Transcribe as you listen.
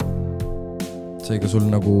seega sul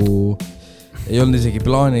nagu ei olnud isegi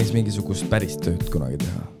plaanis mingisugust päris tööd kunagi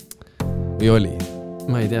teha? Või oli?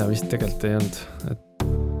 Ma ei tea, vist tegelikult ei olnud.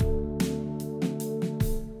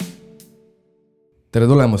 Tere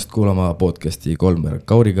tulemast kuulama podcasti Kolmberg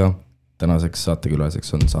Kauriga. Tänaseks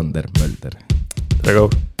saatekülaliseks on Sander Mölder. Tere Kau!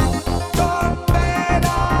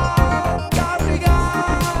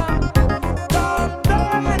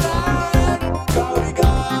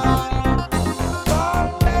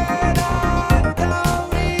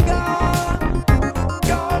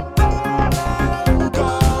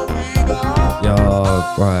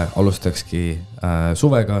 Kohe alustakski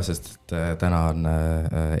suvega, sest täna on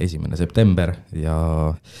 1. september ja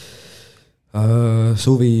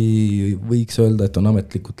suvi võiks öelda, et on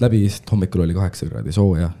ametlikult läbi, sest hommikul oli 8 kraadi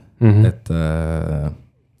sooja. Et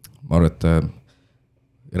ma arvan, et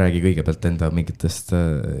räägi kõigepealt enda mingitest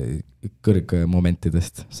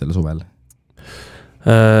kõrgmomentidest selle suvel.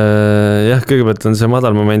 Jah, kõigepealt on see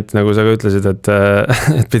madal moment, nagu sa ka ütlesid, et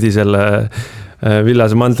pidi selle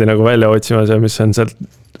villase mantli nagu välja otsima see, mis on sealt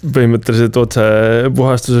põhimõtteliselt otse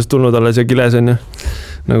puhastusest tulnud alles ja kiles on ju,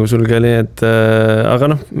 nagu sulgi oli, et aga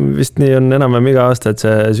noh, vist nii on enam iga aasta, et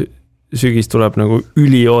see sügis tuleb nagu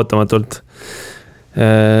üliootamatult.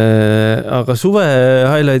 Aga suve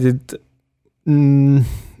highlightid,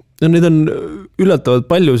 neid on üllatavalt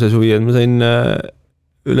palju see suvi, et ma sain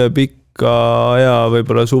üle pikka aja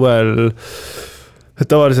võib-olla suvel. Et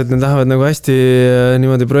tavaliselt need lähevad nagu hästi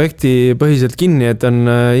niimoodi projekti põhiselt kinni, et on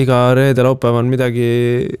iga reede laupäev on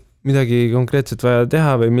midagi konkreetset vaja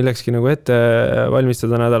teha või millekski nagu ette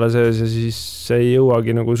valmistada nädala sees ja siis ei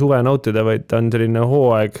jõuagi nagu suve nautida, vaid ta on selline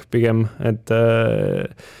hooaeg pigem, et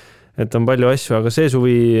on palju asju, aga see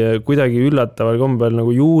suvi kuidagi üllataval kombel nagu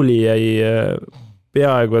juuli jäi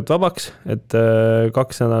peaaegu et vabaks, et 2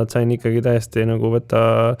 nädalat sain ikkagi täiesti nagu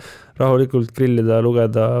võtta rahulikult grillida,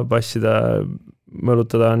 lugeda, passida,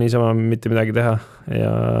 mõlutada niisama mitte midagi teha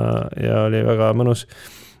ja oli väga mõnus.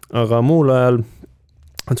 Aga muul ajal,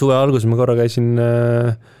 suve alguses ma korra käisin,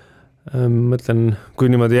 mõtlen,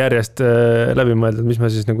 kui niimoodi järjest läbi mõelda, mis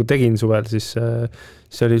ma siis nagu tegin suvel, siis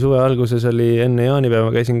see oli suve alguses, oli enne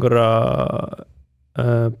jaanipäeva, käisin korra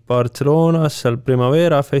Barcelonas, seal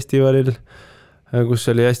Primavera festivalil,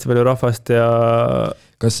 kus oli hästi palju rahvast ja...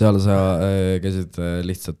 Kas seal sa käisid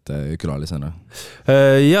lihtsalt külalisena?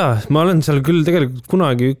 Jaa, ma olen seal küll tegelikult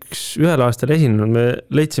kunagi ühel aastal esinenud. Me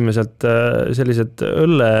leidsime sealt sellised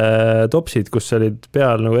õlletopsid, kus olid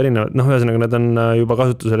peal nagu erinevad, ühesõnaga need on juba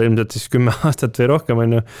kasutusel ilmselt siis 10 aastat või rohkem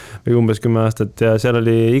on ju, või umbes 10 aastat ja seal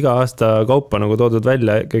oli iga aasta kaupa nagu toodud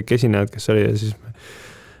välja kõik esinejad, kes oli ja siis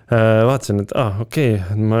vaatasin, et okei,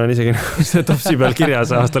 ma olen isegi selle topsi peal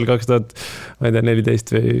kirjas aastal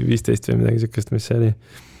 2014 või 15 või midagi sükest, mis see oli.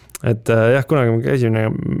 Et jah, kunagi ma käisin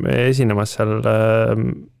esinemas seal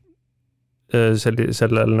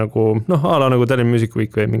sellel nagu, ala nagu Tallinn Music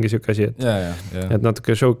Week või mingi süke asi, et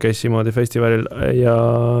natuke showcase'i moodi festivalil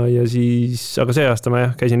ja siis, aga see aasta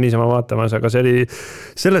ma käisin niisama vaatamas, aga see oli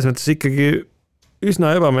selles mõttes ikkagi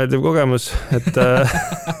üsna ebameeldiv kogemus, et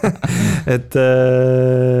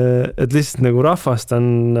lihtsalt nagu rahvast on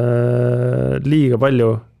liiga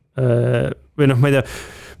palju või ma ei tea,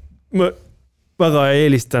 ma väga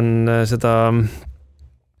eelistan seda,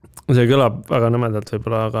 see kõlab väga nõmedalt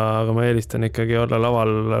võib-olla, aga ma eelistan ikkagi olla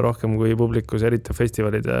laval rohkem kui publikus, eriti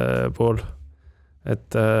festivalide pool,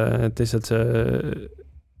 et lihtsalt see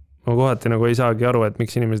ma kohati nagu ei saagi aru, et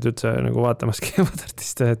miks inimesed üldse nagu vaatamaski jäävad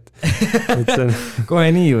artiste, et see on...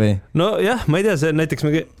 Kohe nii või? No jah, ma ei tea, see näiteks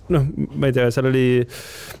ma ei tea, seal oli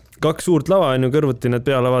 2 suurt lava on ju kõrvuti need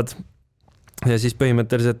pealavad ja siis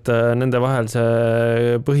põhimõtteliselt nende vahel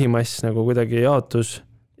see põhimass nagu kuidagi jaotus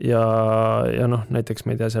ja näiteks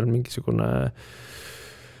ma ei tea, seal mingisugune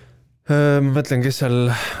mõtlen, kes seal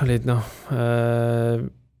olid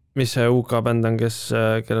mis see UK bänd on,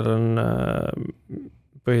 kellel on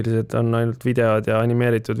põhiliselt on ainult videod ja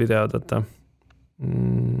animeeritud videod, vaata.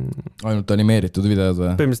 Ainult animeeritud videod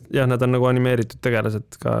või? Põhimõtteliselt, jah, nad on nagu animeeritud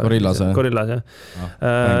tegelased ka. Gorillas, jah? Gorillas, jah.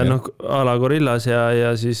 Ala Gorillas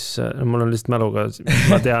ja siis, mul on lihtsalt mäluga,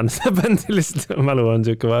 ma tean seda bändi lihtsalt, mälu on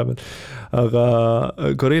süke vahepeal. Aga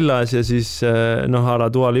Gorillas ja siis,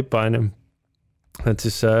 ala Dua Lipa, on ju. Et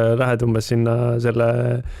siis lähed umbes sinna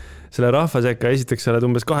selle rahva sekka, esiteks sa oled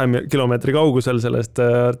umbes 2 kilomeetri kaugusel sellest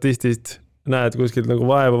artistist, näed kuskilt nagu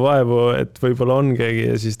vaevu, et võib-olla on keegi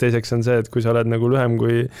ja siis teiseks on see, et kui sa oled nagu lühem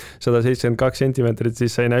kui 172 sentimeetrit, siis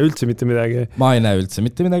sa ei näe üldse mitte midagi. Ma ei näe üldse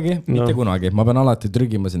mitte midagi, mitte kunagi. Ma pean alati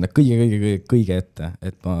trügima sinna kõige ette,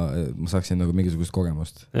 et ma saaksin nagu mingisugust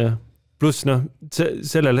kogemust. Jah, Pluss noh,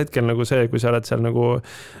 sellel hetkel nagu see, kui sa oled seal nagu,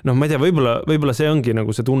 noh, ma ei tea, võib-olla see ongi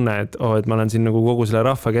nagu see tunne, et ma olen siin nagu kogu selle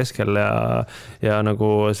rahva keskel ja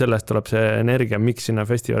nagu sellest tuleb see energia, miks sinna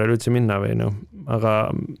festivalile üldse minna või noh,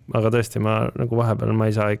 aga tõesti, ma nagu vahepeal ma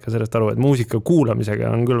ei saa ikka sellest aru, et muusika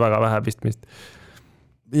kuulamisega on küll väga vähe pistmist.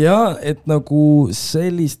 Ja, et nagu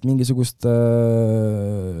sellist mingisugust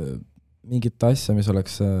mingit asja, mis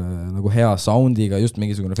oleks nagu hea soundiga, just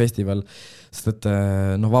mingisugune festival, sest et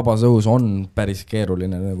vabas õhus on päris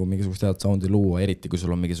keeruline nagu mingisugust head soundi luua, eriti kui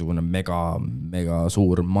sul on mingisugune mega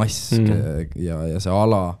suur mass ja see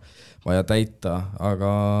ala vaja täita,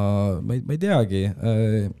 aga ma ei teagi,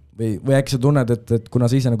 või äkki sa tunned, et kuna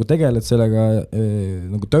sa ise nagu tegeled sellega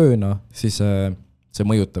nagu tööna, siis see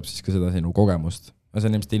mõjutab siis ka seda sinu kogemust. See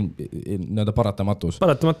on ilmselt paratamatus.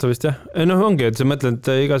 Paratamatu vist, jah. Noh, ongi, et sa mõtled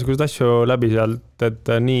igasugused asju läbi sealt,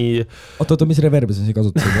 et nii... Oota, mis reverbi sa siin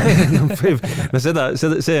kasutasid?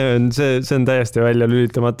 see on täiesti välja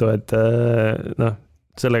lülitamatu, et noh,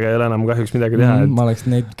 sellega ei ole enam kahjuks midagi teha. Ma oleks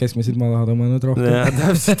neid keskmisid maad omanud rohkem. Ja,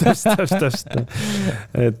 täpselt.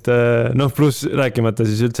 Et noh, pluss rääkimata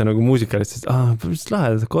siis üldse nagu muusikalist, et mis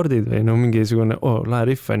lahedad akordid või no mingisugune, lahe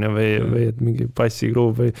riff on ja või et mingi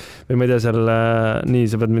bassigruuv või ma ei tea seal, nii,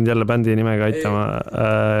 sa pead mind jälle bändi nimega aitama.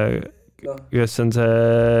 Kes on see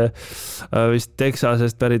vist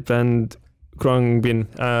Texasest pärit bänd Krungbin.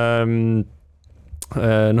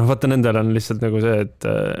 Noh, vaata, nendel on lihtsalt nagu see, et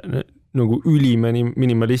nagu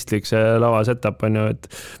minimalistik see lava setup on ju, et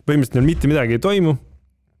põhimõtteliselt neil mitte midagi ei toimu.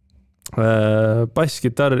 Bass,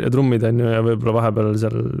 kitarr ja trummid on ju ja võib-olla vahepeal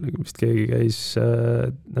seal vist keegi käis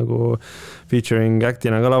nagu featuring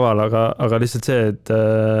actina ka laval, aga lihtsalt see,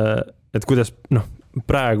 et kuidas noh,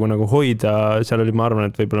 praegu nagu hoida, seal oli, ma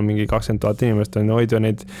arvan, et võib-olla mingi 20 000 inimest on hoida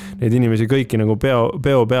neid inimesi kõiki nagu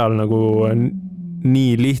peo peal nagu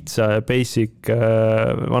nii lihtsa ja basic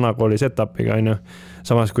vanakooli setupiga on ju.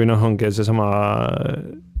 Samas kui noh, ongi see sama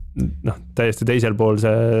noh, täiesti teisel pool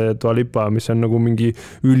see Dua Lipa, mis on nagu mingi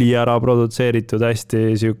üli ära produtseeritud,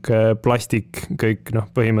 hästi siuke plastik kõik noh,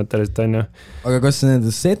 põhimõtteliselt on ju. Aga kas nende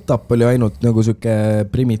setup oli ainult nagu siuke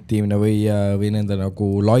primitiivne või nende nagu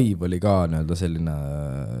live oli ka nii-öelda selline?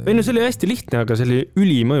 Ei no see oli hästi lihtne, aga see oli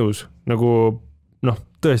ülimõjus nagu noh,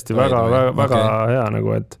 tõesti väga hea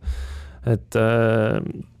nagu, et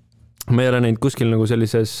ma ei ole neid kuskil nagu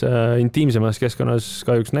sellises intiimsemas keskkonnas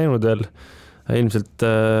kahjuks näinud veel, ilmselt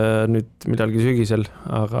nüüd millalgi sügisel,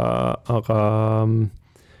 aga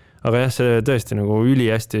jah, see tõesti nagu üli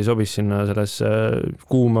hästi sobis sinna selles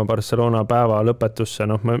kuuma Barcelona päeva lõpetusse,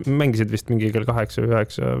 noh, mängisid vist mingi kell 8 või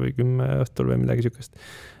 9 või 10 õhtul või midagi sükest.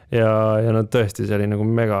 Ja no tõesti, see oli nagu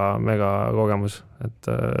mega kogemus, et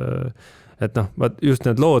noh, just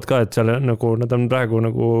need lood ka, et seal nagu, nad on praegu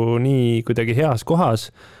nagu nii kuidagi heas kohas,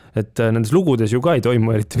 et nendes lugudes ju ka ei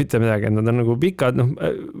toimu eriti mitte midagi, et nad on nagu pikad, noh,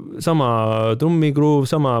 sama trummigruuv,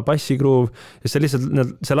 sama bassigruuv, ja see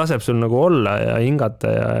lihtsalt, see laseb sul nagu olla ja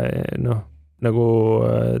hingata ja noh, nagu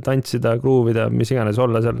tantsida, gruuvida, mis iganes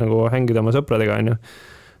olla seal nagu hängida oma sõpradega, on ju.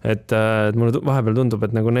 Et mulle vahepeal tundub,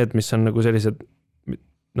 et nagu need, mis on nagu sellised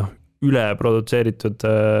noh, üle produtseeritud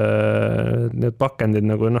need pakendid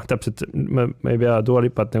nagu noh, täpselt ma ei pea Dua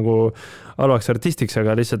Lipat nagu halvaks artistiks,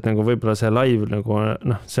 aga lihtsalt nagu võib-olla see live nagu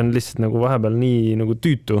noh, see on lihtsalt nagu vahepeal nii nagu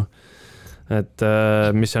tüütu, et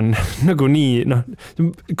mis on nagu nii noh,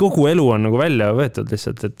 kogu elu on nagu välja võetud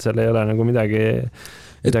lihtsalt, et seal ei ole nagu midagi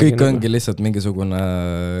et kõik nagu... ongi lihtsalt mingisugune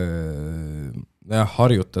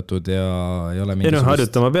harjutatud ja ei ole mingisugust... Ei no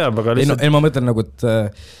harjutama peab, aga lihtsalt... Ei, ma mõtlen nagu,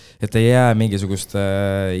 et ei jää mingisugust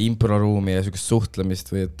improruumi ja sugust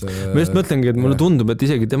suhtlemist või et... Ma just mõtlengi, et mulle tundub, et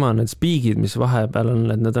isegi tema need spiigid, mis vahepeal on,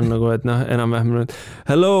 et nad on nagu, et noh, enam-vähem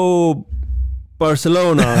hello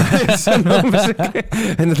Barcelona see on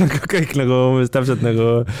nad on kõik nagu täpselt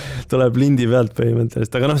nagu tuleb lindi pealt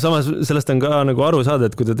põhimõtteliselt, aga noh, samas sellest on ka nagu aru saada,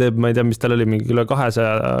 et kui ta teeb, ma ei tea, mis tal oli mingi üle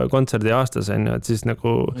 200 kontserdi aastas on ju, et siis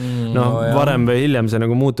nagu varem või hiljem see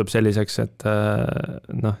nagu muutub selliseks, et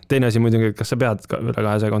noh, teine asi muidugi, kas sa pead üle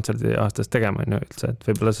 200 kontserdi aastas tegema on ju üldse, et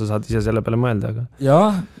võib-olla sa saad ise selle peale mõelda, aga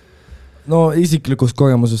jah, no isiklikust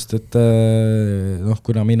kogemusest, et noh,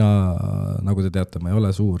 kuna mina, nagu te teate, ma ei ole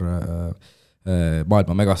suur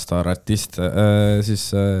maailma megastar artist, siis,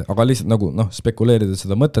 aga lihtsalt nagu noh, spekuleerida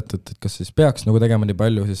seda mõtet, et kas siis peaks nagu tegema nii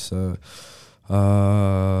palju, siis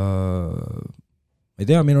ei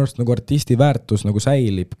tea, minu arust nagu artisti väärtus nagu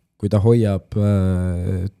säilib, kui ta hoiab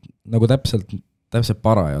nagu täpselt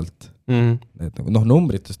parajalt. Et nagu, noh,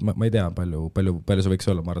 numbritest ma ei tea, palju see võiks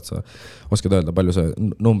olla, ma arvan, et sa oskad öelda, palju see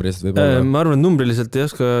numbriliselt võib olla? Ma arvan, et numbriliselt ei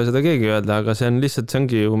oska seda keegi öelda, aga see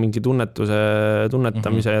ongi ju mingi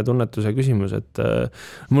tunnetamise ja tunnetuse küsimus, et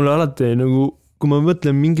mulle alati nagu kui ma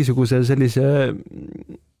mõtlen mingisuguse sellise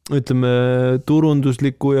ütleme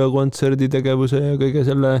turundusliku ja kontserditegevuse ja kõige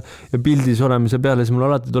selle ja pildis olemise peale, siis mul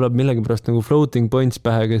alati tuleb millegi pärast nagu floating points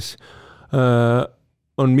pähe, kes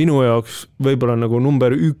on minu jaoks võib-olla nagu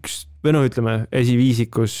number 1 või noh, ütleme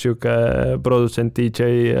esiviisikus siuke produtsent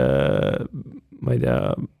DJ, ma ei tea,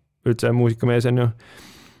 üldse muusikamees on ju.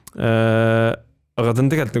 Aga ta on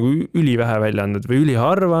tegelikult nagu ülivähe välja andnud või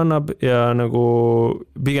üliharva annab ja nagu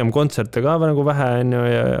pigem kontserte ka nagu vähe on ju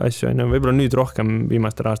ja asju on ju. Võib-olla nüüd rohkem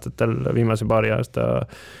viimastel aastatel, viimase paari aasta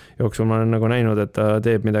jooksul ma olen nagu näinud, et ta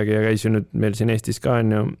teeb midagi ja käis ju nüüd meil siin Eestis ka on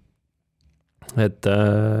ju. Et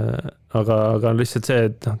aga lihtsalt see,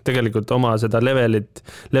 et tegelikult oma seda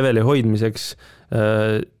leveli hoidmiseks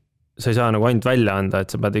sa ei saa nagu ainult välja anda,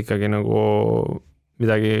 et sa pead ikkagi nagu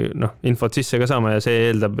midagi infot sisse ka saama ja see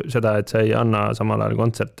eeldab seda, et sa ei anna samal ajal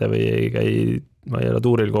kontserte või ei käi, ma ei ole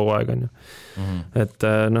tuuril kogu aeg on ju. Et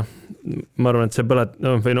ma arvan, et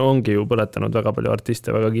see ongi ju põletanud väga palju artiste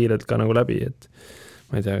väga kiirelt ka nagu läbi, et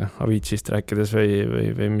ma ei tea, Aviciist rääkides või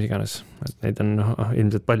mis iganes, et neid on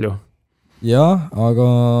ilmselt palju. Jah,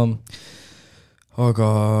 aga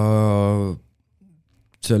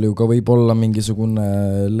seal ju ka võib olla mingisugune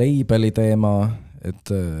labeli teema, et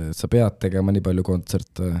sa pead tegema nii palju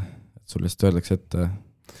kontserte, et sul lihtsalt öeldakse ette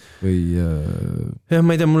või... Jah,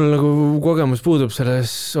 ma ei tea, mul nagu kogemus puudub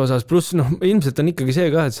selles osas, pluss ilmselt on ikkagi see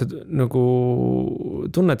ka, et sa nagu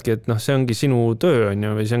tunnedki, et see ongi sinu töö on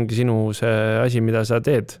ju, või see ongi sinu see asi, mida sa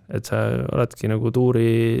teed, et sa oledki nagu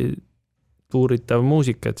tuuritav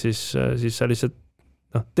muusik, et siis sa lihtsalt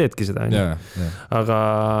teedki seda on ju. Aga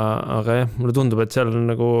jah, mulle tundub, et seal on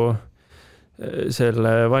nagu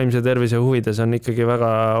selle vaimse tervise huvides on ikkagi väga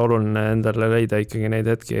oluline endale leida ikkagi neid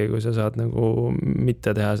hetki, kui sa saad nagu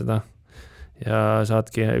mitte teha seda ja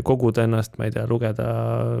saadki koguda ennast, ma ei tea, lugeda,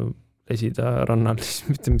 lesida rannal, siis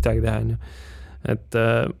mitte midagi teha on ju. Et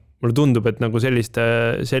mulle tundub, et nagu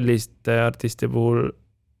selliste artisti puhul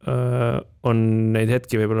on neid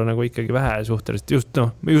hetki võib-olla nagu ikkagi vähe suhteliselt,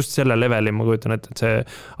 just selle leveli ma kujutan, et see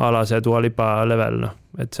ala see Dua Lipa level,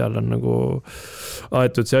 et seal on nagu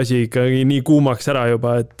aetud see asi ikkagi nii kuumaks ära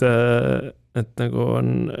juba, et nagu on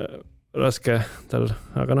raske tal,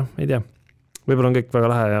 aga ei tea, võib-olla on kõik väga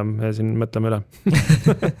lahe ja me siin mõtleme üle.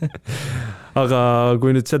 Aga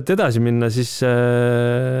kui nüüd sealt edasi minna, siis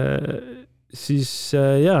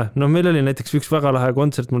jaa, meil oli näiteks üks väga lahe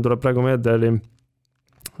kontsert, mul tuleb praegu meelde, oli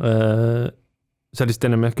sa lihtsalt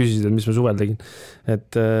ennem küsisid, et mis ma suvel tegin,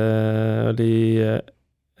 et oli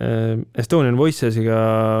Estonian Voicesiga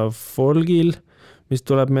Folgil, mis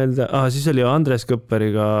tuleb meelde, siis oli Andres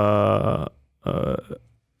Kõpperiga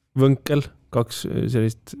Võnkel, 2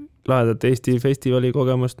 sellist lahedat Eesti festivali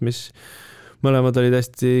kogemust, mis mõlemad olid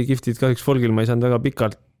hästi kihvtid, kahjuks Folgil ma ei saanud väga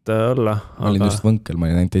pikalt olla. Ma olin just Võnkel, ma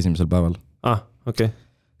olin ainult esimesel päeval. Okay.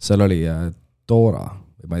 Seal oli Dora,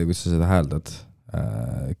 või ma ei tea, kus sa seda hääldad,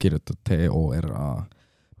 kirjutad T-O-R-A,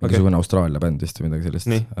 mingisugune Austraalia bänd vist või midagi sellist.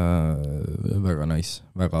 Väga nice,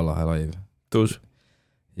 väga lahe live. Tuus.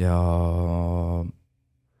 Ja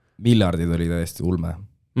miljardid oli täiesti ulme.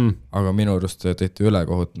 Aga minu arust tehti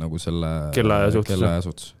ülekohut nagu selle Kellaja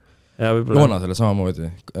suhtes. Joonasele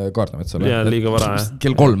samamoodi, Kaartametsale. Ja liiga vara.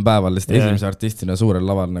 Kell 3 päeval lihtsalt esimese artistina suurel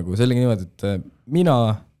laval nagu. See oligi niimoodi, et mina,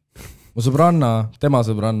 mu sõbranna, tema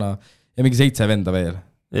sõbranna ja mingi 7 venda veel.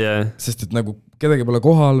 Sest et nagu kedagi pole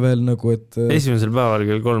kohal veel nagu, et esimesel päeval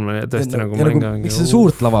kell 3 tõesti nagu miks see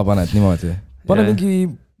suurt lava paned niimoodi? Pane mingi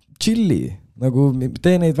chilli, nagu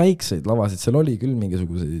tee neid väikseid lavasid, seal oli küll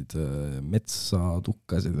mingisuguseid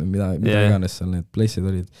metsatukkasid või mida iganes seal need place'id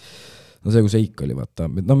olid. See, kus Eik oli, vaata,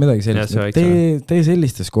 midagi sellist. Tee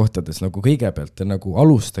sellistes kohtades nagu kõigepealt ja nagu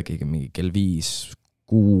alustagi mingi kell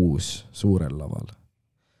 5-6 suurel laval.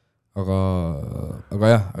 Aga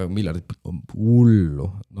jah, miljardid hullu.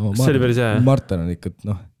 See oli päris hea. Martin on ikka,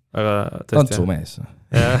 tantsumees.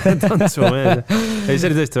 Tantsumees. Ei, see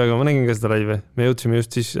oli tõesti väga, ma nägin ka seda laivi. Me jõudsime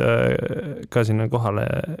just siis ka sinna kohale.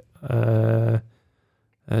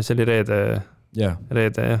 See oli reede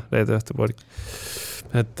õhtupoolik.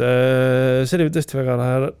 Et see oli tõesti väga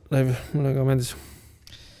lahe laiv, mulle ka meeldis.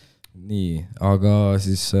 Nii, aga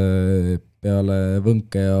siis peale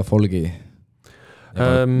Võnke ja Folgi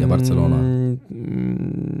ja Barcelona.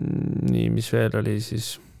 Nii, mis veel oli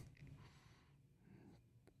siis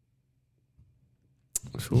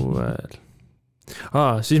suvel.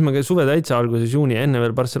 Siis ma suve täitsa alguses juuni, enne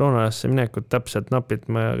veel Barcelonasse minekut täpselt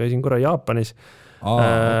napilt, ma käisin korra Jaapanis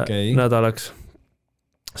nädalaks.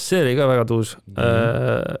 See oli ka väga tuus.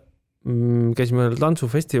 Käisime ühel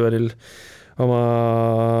tantsufestivalil oma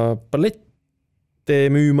ballette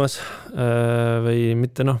müümas või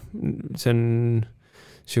mitte, see on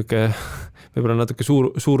siuke võib-olla natuke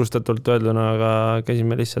suurustatult öelduna, aga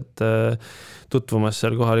käisime lihtsalt tutvumas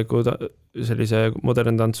seal kohaliku sellise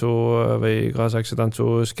modern tantsu või kaasaegse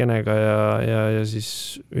tantsu skenega ja siis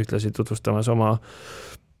ühtlasi tutvustamas oma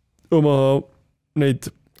neid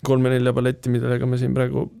 3-4 balletti, millega me siin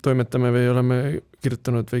praegu toimetame või oleme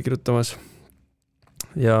kirjutanud või kirjutamas.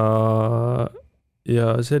 Ja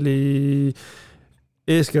see oli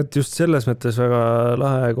eeskätt just selles mõttes väga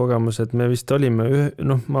lahe kogemus, et me vist olime,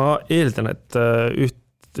 ma eeldan, et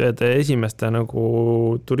ühtede esimeste nagu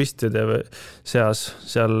turistide seas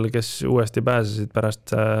seal, kes uuesti pääsesid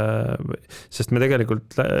pärast, sest me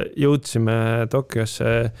tegelikult jõudsime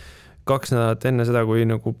Tokyosse 2 nädalat enne seda, kui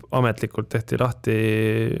nagu ametlikult tehti lahti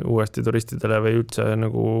uuesti turistidele või üldse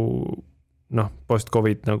nagu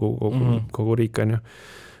post-covid nagu kogu riik on ju.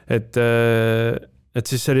 Et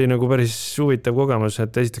siis see oli nagu päris huvitav kogemus,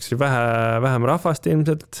 et esiteks oli vähem rahvast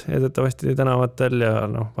ilmselt edetavasti tänavatel ja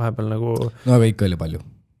vahepeal nagu... No aga ikka oli palju.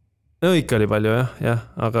 No ikka oli palju jah,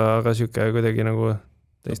 aga siuke kuidagi nagu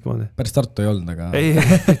teistmoodi. Päris Tartu ei olnud, aga... Ei,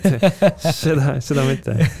 seda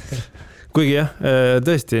mitte. Kuigi jah,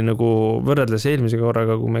 tõesti nagu võrreldes eelmise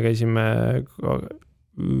korraga, kui me käisime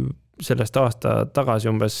sellest aasta tagasi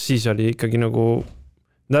umbes, siis oli ikkagi nagu,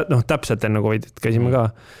 täpselt enne COVID-it käisime ka,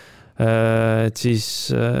 et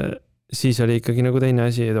siis oli ikkagi nagu teine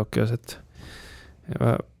asi Tokyos, et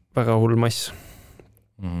väga hull mass.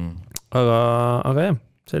 Aga jah,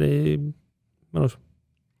 see oli mõnus.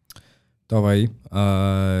 Davai,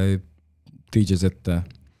 DJ sette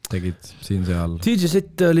tegid siin seal? DJ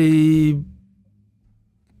sette oli,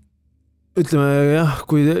 ütleme jah,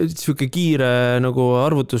 kui siuke kiire nagu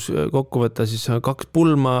arvutus kokku võtta, siis 2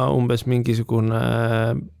 pulma, umbes mingisugune,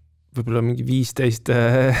 võib-olla mingi 15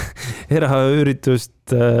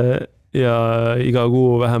 eraüritust ja iga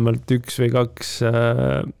kuu vähemalt 1 või 2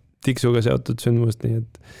 tiksuga seotud sündmust, nii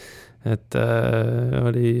et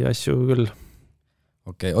oli asju küll.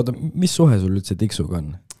 Okei, oota, mis suhe sul üldse tiksuga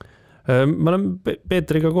on? Ma olen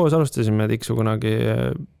Peetriga koos alustasime tiksu kunagi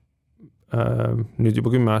nüüd juba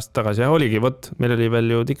 10 aastat tagasi ja oligi, meil oli veel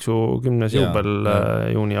ju tiksu 10. juubel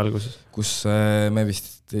juuni alguses. Kus me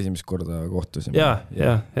vist esimest korda kohtusime. Ja,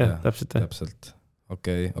 täpselt.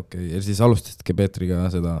 Okei. Ja siis alustasidki Peetriga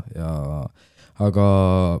seda aga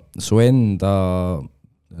su enda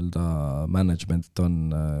management on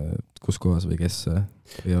kus kohas või kes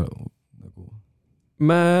või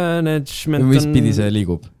management on... Mis pidi see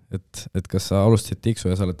liigub? Et kas sa alustasid tiksu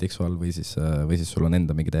ja sa oled tiksu all või siis sul on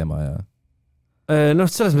enda mingi teema ja...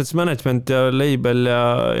 selles mõttes management ja label ja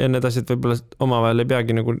need asjad võib-olla omavahel ei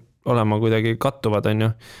peagi nagu olema kuidagi kattuvad, on ju.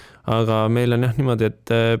 Aga meil on jah niimoodi, et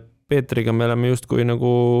Peetriga me oleme justkui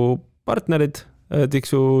nagu partnerid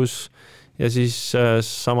tiksus ja siis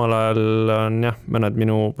samal ajal on jah, mõned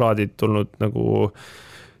minu plaadid tulnud nagu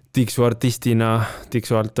tiksu artistina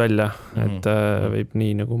tiksu alt välja, et võib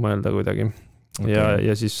nii nagu mõelda kuidagi. Okay.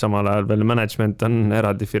 Ja siis samal ajal veel management on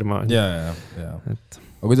eraldi firma. Ja.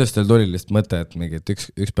 Aga kuidas teil tuli lihtsalt mõte, et mingi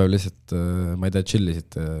üks päev lihtsalt, ma ei tea,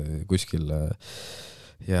 chillisid kuskil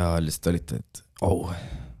ja lihtsalt olite, et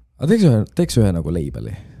aga teeks ühe nagu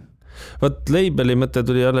labeli? Labeli mõte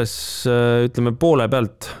tuli alles, ütleme, poole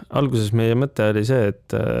pealt. Alguses meie mõte oli see,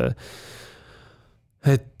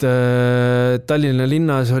 et Tallinna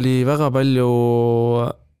linnas oli väga palju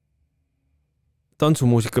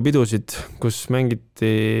tantsumuusikapidusid, kus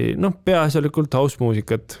mängiti peaasjalikult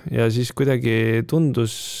house-muusikat ja siis kuidagi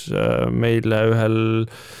tundus meile ühel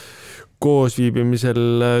koosviibimisel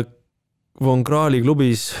Von Krahli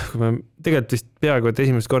klubis, kui me tegelikult vist peaaegu, et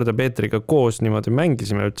esimest korda Peetriga koos niimoodi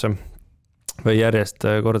mängisime üldse või järjest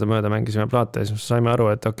korda mööda mängisime plaate ja siis saime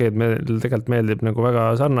aru, et okei, et meil tegelikult meeldib nagu väga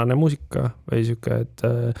sarnane muusika või siuke, et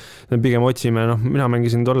me pigem otsime, mina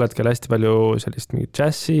mängisin tol hetkel hästi palju sellist mingit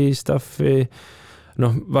džässi stuffi,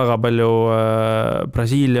 väga palju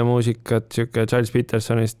Brasiilia muusikat, siuke Charles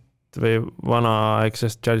Petersonist või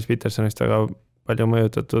vanaaegsest Charles Petersonist väga palju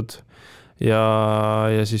mõjutatud ja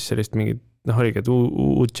siis sellist mingit, oligi, et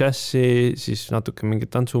uut džässi, siis natuke mingit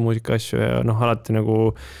tantsumuusika asju ja alati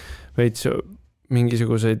nagu veits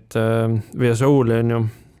mingisuguseid või souli on ju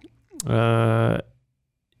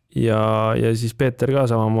ja siis Peeter ka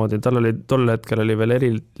samamoodi, tal oli tol hetkel oli veel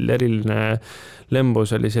eriline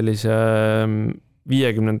lembus oli sellise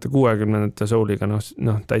 50-60 souliga,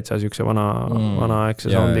 täitsa siukse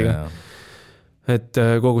vanaaegse soundiga. Et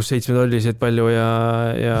kogus 7 tollisid palju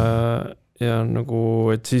ja nagu,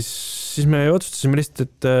 et siis me otsustasime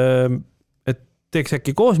lihtsalt, et teeks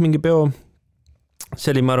äkki koos mingi peo.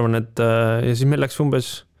 See oli, ma arvan, et ja siis meil läks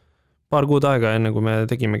umbes paar kuud aega enne, kui me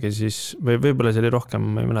tegimegi siis, või võib-olla see oli rohkem,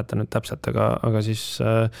 ma ei mäleta nüüd täpselt, aga siis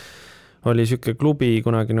oli siuke klubi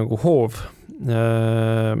kunagi nagu Hoov,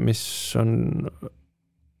 mis on,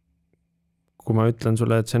 kui ma ütlen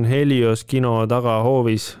sulle, et see on Helios kino taga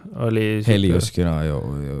Hoovis, oli Helios kino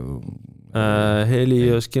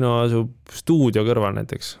Helios kino asub stuudio kõrval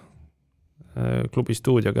näiteks. Klubi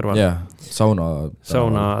stuudio kõrval. Jah, sauna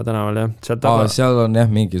tänaval, jah. Seal on jah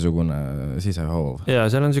mingisugune sisehoov. Ja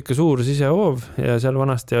seal on siuke suur sisehoov ja seal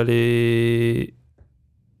vanasti oli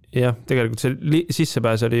jah, tegelikult see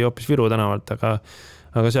sissepääs oli hoopis Viru tänavalt,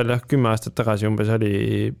 aga seal jah, 10 aastat tagasi umbes oli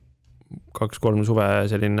 2-3 suve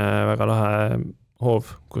selline väga lahe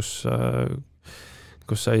hoov, kus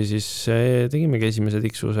sai siis, tegimegi esimese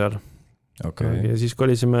tiksu seal. Okay. Ja siis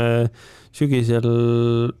kolisime sügisel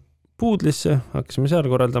Puudlisse, hakkasime seal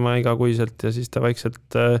korraldama igakuiselt ja siis ta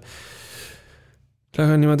vaikselt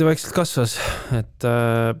niimoodi vaikselt kasvas, et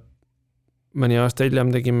mõni aasta hiljem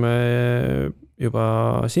tegime juba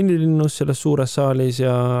Sinilinnus selles suures saalis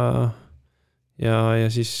ja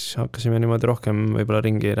siis hakkasime niimoodi rohkem võib-olla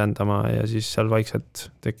ringi rändama ja siis seal vaikselt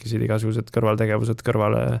tekkisid igasugused kõrvaltegevused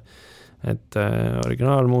kõrvale, et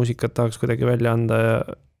originaalmuusikat tahaks kuidagi välja anda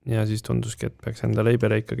ja siis tunduski, et peaks enda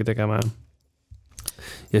label'e ikkagi tegema.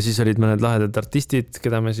 Ja siis olid mõned lahedad artistid,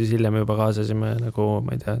 keda me siis hiljem juba kaasasime, nagu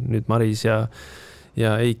ma ei tea, nüüd Maris ja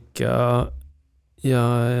Eik ja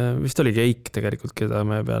vist oligi Eik tegelikult, keda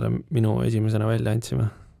me peale minu esimesena välja andsime.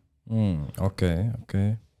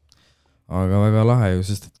 Okay. Aga väga lahe ju,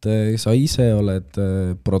 sest et sa ise oled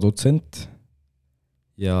produtsent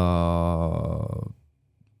ja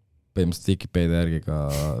põhimõtteliselt Wikipedia järgi ka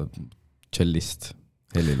cellist,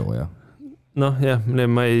 helilooja. Noh, jah,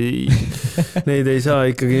 neid ei saa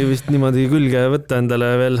ikkagi vist niimoodi külge võtta endale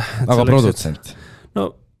veel. Aga produtsent?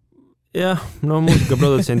 No, jah,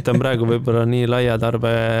 muusikaprodutsent on praegu võib-olla nii laia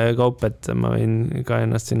tarbekaup, et ma võin ka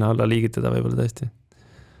ennast sinna alla liigitada võib-olla tõesti.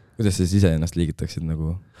 Kuidas siis ise ennast liigitaksid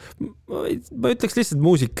nagu? Ma ütleks lihtsalt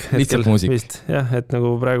muusik. Lihtsalt muusik? Vist, jah, et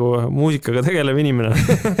nagu praegu muusikaga tegelev inimene.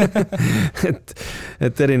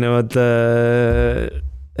 et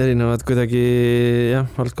erinevad kuidagi jah,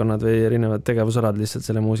 valdkonnad või erinevad tegevusalad lihtsalt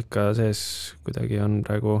selle muusika sees kuidagi on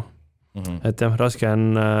praegu, et jah, raske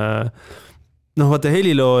on vaata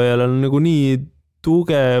heliloojal on nagu nii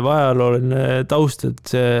tugev ajalooline taust, et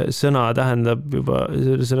see sõna tähendab juba,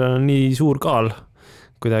 sellel on nii suur kaal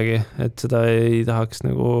kuidagi, et seda ei tahaks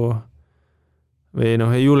nagu või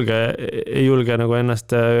ei julge nagu ennast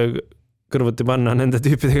kõrvuti panna nende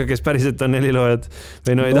tüüpidega, kes päriselt on heliloojad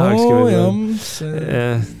või ei tahakski.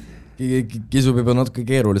 Kisub juba natuke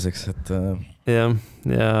keeruliseks, et ja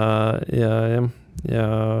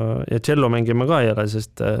cello mängima ka ei ole,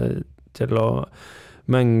 sest cello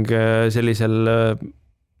mäng sellisel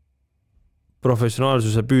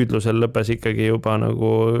professionaalsuse püüdlusel lõppes ikkagi juba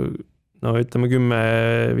nagu ütleme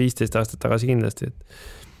 10-15 aastat tagasi kindlasti,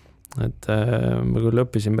 et ma küll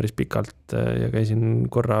õppisin päris pikalt ja käisin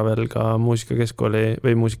korra veel ka muusikakeskkooli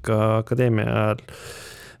või muusikaakadeemia ajal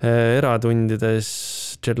eratundides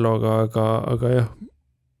celloga, aga jah,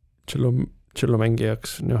 cello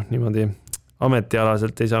mängijaks niimoodi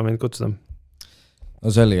ametialaselt ei saa mind kutsuda. No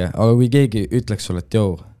selge, aga kui keegi ütleks sulle, et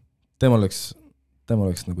joo, tema oleks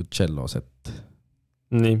nagu cello set.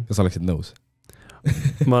 Nii. Kas oleksid nõus?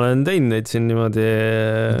 Ma olen teinud neid siin niimoodi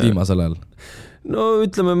viimasel ajal. No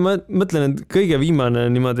ütleme, ma mõtlen, et kõige viimane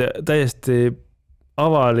niimoodi täiesti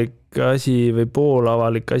avalik asi või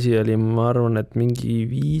poolavalik asi oli, ma arvan, et mingi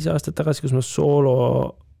 5 aastat tagasi, kus ma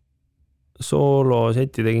soolo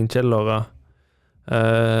seti tegin celloga.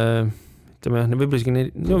 Ütleme, võib-olla isegi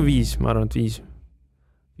 5, ma arvan, et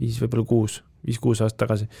 5 võib-olla 5-6 aastat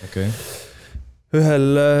tagasi. Okay. Ühel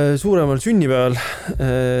suuremal sünnipäeval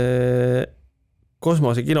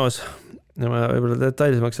Kosmosekinos, ma võib-olla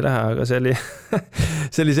detailsemaks ei lähe, aga see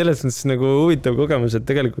oli selles mõttes nagu huvitav kogemus, et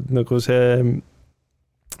tegelikult nagu see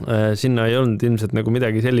sinna ei olnud ilmselt nagu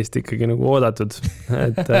midagi sellist ikkagi nagu oodatud,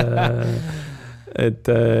 et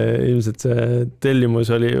ilmselt see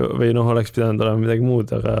tellimus oli või oleks pidanud olema midagi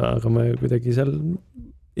muud, aga ma kuidagi seal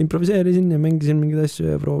improviseerisin ja mängisin mingeid asju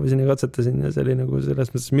ja proovisin ja katsetasin ja see oli nagu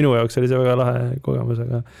selles mõttes minu jaoks oli see väga lahe kogemus,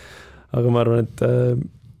 aga ma arvan, et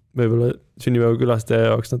võib-olla sünnipäeva külastaja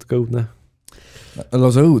jaoks natuke õudne.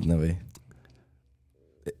 Lausa õudne või?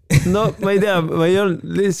 No ma ei tea, ma ei olnud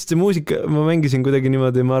lihtsalt see muusika, ma mängisin kuidagi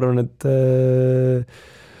niimoodi, ma arvan, et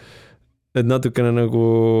natukene nagu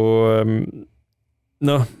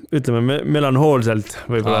ütleme melanhoolselt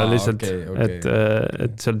võib-olla lihtsalt, okay.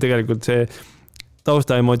 Et seal tegelikult see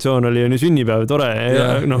taustaemotsioon oli ju sünnipäev, tore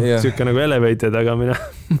ja siuke nagu elevated, aga mina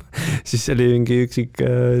siis oli mingi üksik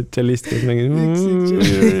cellist, kes mängis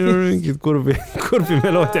mingid kurbi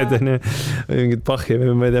meloodiad või mingid Bachi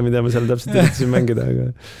või ma ei tea, mida ma seal täpselt üritasin mängida,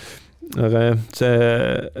 aga jah,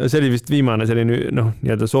 see oli vist viimane selline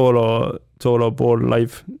nii-öelda soolo pool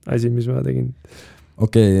live asi, mis ma tegin.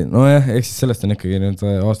 Okei, nojah, eks siis sellest on ikkagi nüüd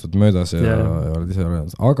aastad möödas ja oled ise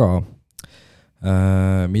olemas, aga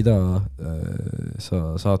mida sa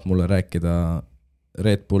saad mulle rääkida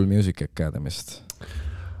Red Bull Music Academy'st?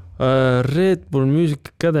 Red Bull Music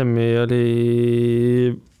Academy oli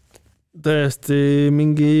täiesti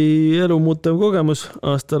mingi elumuutev kogemus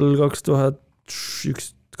aastal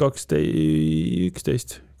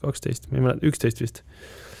 2012, ma ei mäleta, 11 vist.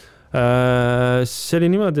 See oli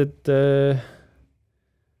niimoodi,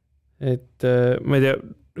 et ma ei tea,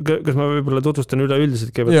 kas ma võib-olla tutvustan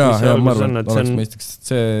üleüldiselt jaa, ma arvan, oleks mõistaks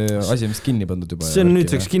see asi, mis kinni pandud juba. See on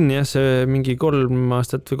nüüdseks kinni, jah, see mingi 3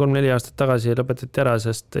 aastat või 3-4 aastat tagasi lõpetati ära,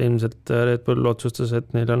 sest ilmselt Red Bull otsustas, et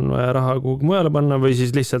neil on vaja raha kuhugi mujale panna või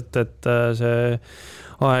siis lihtsalt, et see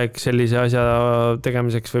aeg sellise asja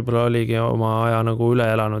tegemiseks võib-olla oligi oma aja nagu üle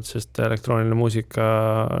elanud, sest elektrooniline muusika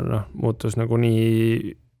muutus nagu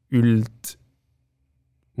nii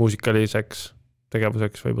üldmuusikaliseks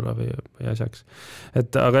tegevuseks võib-olla või asjaks.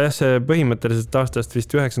 Aga jah, see põhimõtteliselt aastast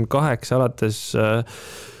vist 98 alates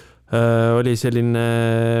oli selline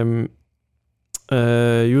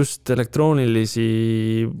just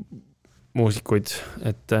elektroonilisi muusikuid,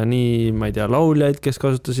 et nii, ma ei tea, lauljaid, kes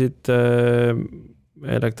kasutasid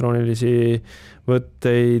elektroonilisi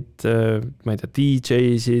võtteid, ma ei tea,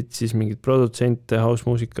 DJ-sid, siis mingid produtsente, house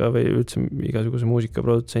muusika või üldse igasuguse muusika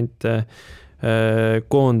produtsente,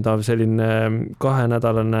 koondav selline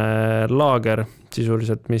 2-nädalane laager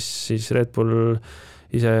sisuliselt, mis siis Red Bull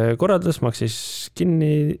ise korraldas, maksis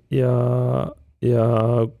kinni ja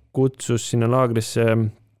kutsus sinna laagrisse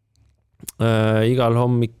igal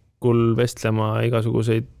hommikul vestlema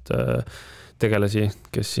igasuguseid tegelasi,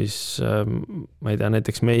 kes siis, ma ei tea,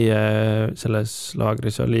 näiteks meie selles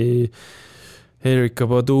laagris oli Erika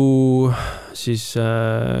Badu, siis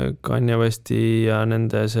Kanye Westi ja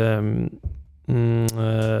nende see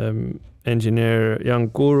engineer Young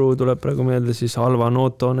Guru tuleb praegu meelde, siis Alva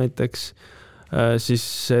Noto näiteks, siis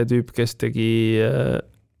see tüüp, kes tegi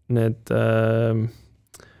need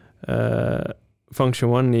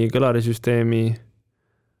Function One'i kõlarisüsteemi,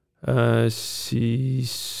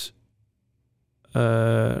 siis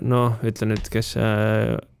ütle nüüd, kes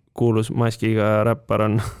kuulus maskiga räppar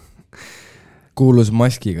on. Kuulus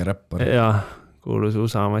maskiga räppar? Jaa, kuulus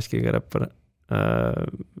USA maskiga räppar.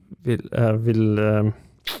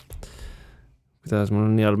 Kuidas mul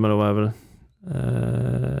on nii halb mälu vahepeal.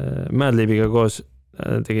 Madlibiga koos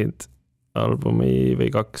tegid albumi või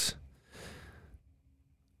 2.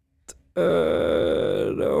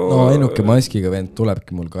 Ainuke maskiga vend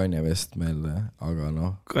tulebki mul Kanye West meelde, aga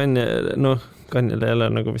Kanyele jälle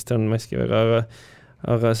nagu vist on maski väga,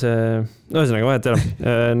 aga see, ühesõnaga vahet ära,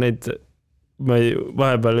 neid ma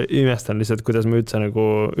vahepeal imestan lihtsalt, kuidas ma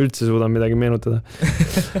üldse suudan midagi meenutada.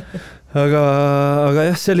 aga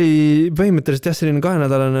jah, see oli põhimõtteliselt selline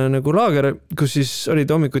 2-nädalane nagu laager, kus siis olid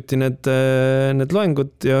hommikuti need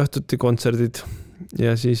loengud ja õhtuti kontserdid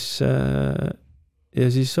ja siis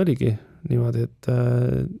oligi niimoodi, et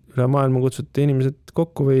üle maailma kutsuti inimesed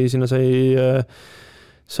kokku või sinna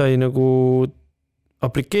sai nagu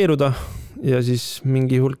aplikeeruda ja siis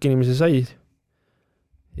mingi hulk inimesi sai.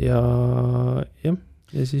 Ja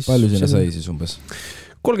siis palju sinna sai siis umbes?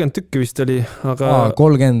 30 tükki vist oli, aga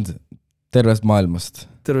 30 tervest maailmast,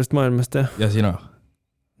 jah. Ja sina?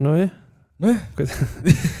 No jah.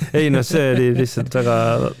 Ei, see oli lihtsalt väga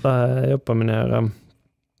lahe joppamine,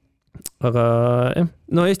 aga jah.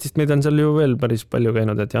 Eestist meid on seal ju veel päris palju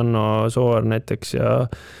käinud, et Janno Soor näiteks ja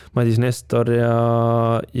Madis Nestor ja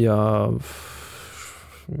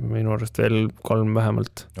minu arust veel 3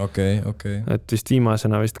 vähemalt. Okay. Et vist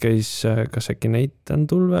viimasena vist käis kas äkki Neitan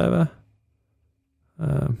Tulve või?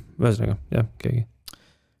 Ühesõnaga, jah, keegi.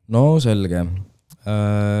 No selge.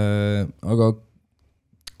 Aga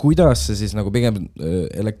kuidas see siis nagu pigem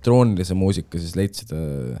elektroonilise muusika siis leidsid,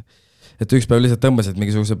 et üks päev lihtsalt tõmbasid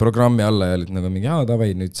mingisuguse programmi alla ja olid nagu mingi, davai,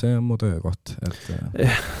 nüüd see on mu töökoht.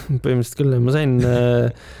 Põhimõtteliselt küll, ma sain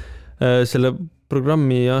selle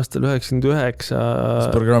programmi aastal 99.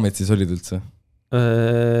 Mis programmid siis olid üldse?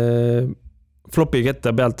 Flopi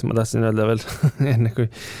ketta pealt, ma tahtsin öelda veel enne kui.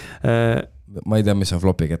 Ma ei tea, mis on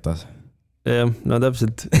flopi ketas. Jah,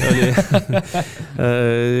 täpselt oli.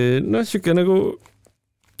 Siuke nagu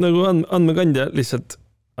andmekandja lihtsalt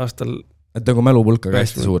aastal. Et nagu mälupulka ka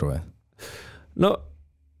hästi suur või?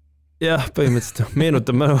 Jah, põhimõtteliselt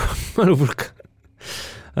meenutab mälupulka.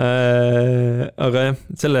 Aga jah,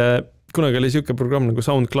 kunagi oli siuke programm nagu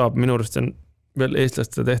SoundCloud, minu arust on veel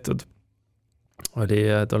eestlaste tehtud, oli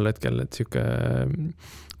tol hetkel, et siuke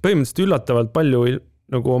põhimõtteliselt üllatavalt palju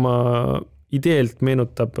nagu oma ideelt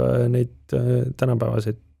meenutab neid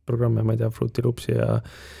tänapäevaseid programme, ma ei tea, Fruity Loopsi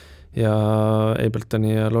ja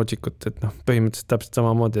Abletoni ja Logicut, et noh, põhimõtteliselt täpselt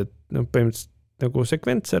samamoodi, et noh, põhimõtteliselt nagu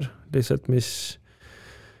sekventser lihtsalt,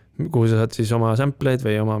 kuhu sa saad siis oma sampleid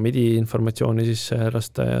või oma MIDI informatsiooni sisse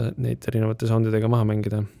lasta ja neid erinevate soundidega maha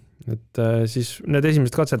mängida. Et siis need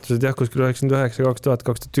esimesed katsetused jah, kuskil 99, 2000,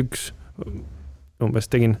 2001 umbes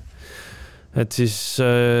tegin. Et siis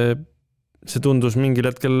see tundus mingil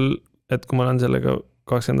hetkel, et kui ma olen sellega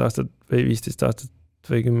 20 aastat või 15 aastat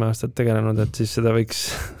või 10 aastat tegelenud, et siis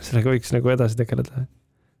sellega võiks nagu edasi tegeleda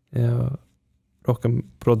ja rohkem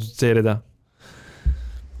produtseerida.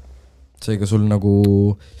 Seega sul nagu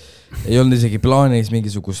ei olnud isegi plaanis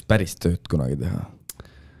mingisugust päris tööd kunagi teha?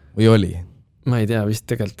 Või oli? Ma ei tea, vist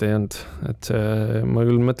tegelikult ei olnud. Et ma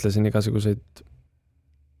küll mõtlesin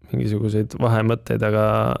mingisuguseid vahemõtteid, aga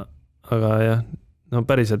jah, no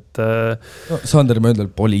päriselt... No, Sander Mölder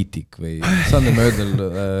poliitik või Sander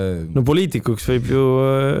Mölder... No poliitikuks võib ju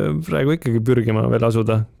praegu ikkagi pürgima veel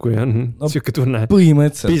asuda, kui on siuke tunne.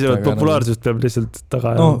 Põhimõtteliselt. Piisavalt populaarsust peab lihtsalt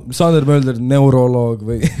taga. No, Sander Mölder neuroloog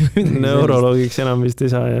või... Neuroloogiks enam vist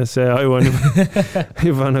ei saa ja see aju on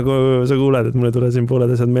juba nagu sa kuuled, et mulle tule siin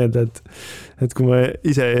pooled asjad meelde, et kui ma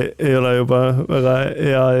ise ei ole juba väga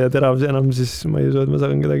hea ja terav enam, siis ma ei usu, et ma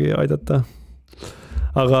saan kedagi aidata.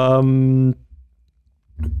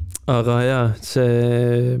 Aga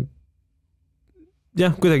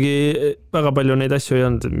jah, kuidagi väga palju neid asju ei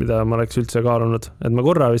olnud, mida ma oleks üldse kaalunud. Et ma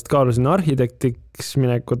korra vist kaalusin arhitektiks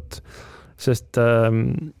minekut, sest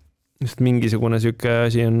mingisugune siuke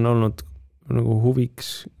asi on olnud nagu huviks,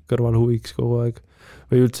 kõrvalhuviks kogu aeg.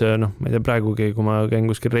 Või üldse, noh, ma ei tea praegugi, kui ma käin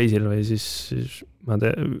kuskil reisil või siis ma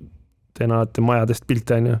teen alati majadest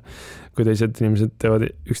pilte, kui teised inimesed teevad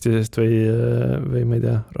üksteisest või ma ei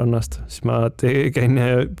tea, rannast, siis ma käin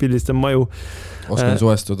ja pildistan maju. Oskan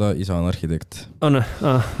suestuda, isa on arhitekt. On,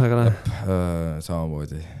 väga lähe.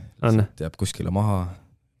 Samamoodi. Jääb kuskile maha,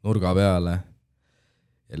 nurga peale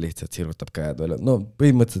ja lihtsalt sirvutab käed välja. No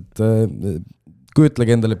põhimõtteliselt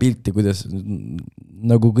kujutlege endale pilti, kuidas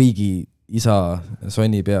nagu kõigi isa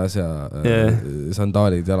sonni peas ja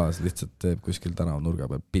sandaalid jalas lihtsalt teeb kuskil tänav nurga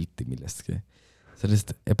peal pilti millestki. See on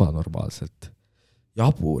lihtsalt ebanormaalselt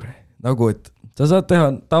jabur. Nagu, et sa saad teha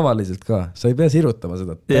tavaliselt ka. Sa ei pea sirutama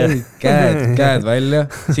seda. Käed välja,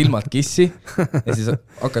 silmad kissi ja siis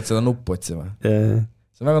hakkad seda nuppu otsima.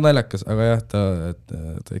 See on väga naljakas, aga jah,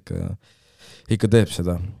 ta ikka teeb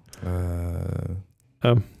seda.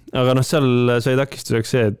 Aga noh, seal sai takistuseks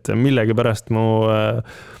see, et millegi pärast mu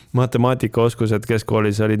matemaatikaoskused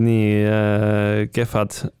keskkoolis olid nii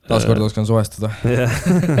kehvad. Taaskord oskan suhestada.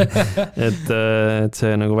 et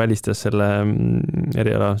see nagu välistas selle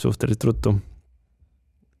eriala suhteliselt ruttu.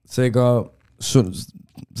 Seega sa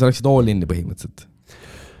läksid all inni põhimõtteliselt?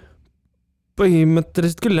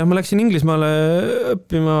 Põhimõtteliselt küll, jah. Ma läksin Inglismaale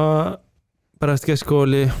õppima pärast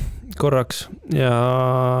keskkooli korraks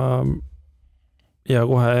ja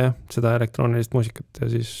kohe seda elektroonilist muusikat ja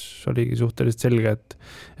siis oligi suhteliselt selge,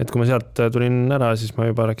 et kui ma sealt tulin ära, siis ma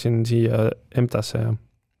juba läksin siia EMTA-sse ja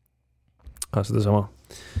ka seda sama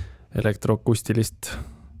elektroakustilist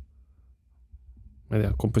ma ei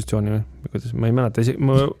tea, kompositsiooni või kuidas, ma ei mäleta,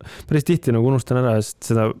 ma päris tihti nagu unustan ära,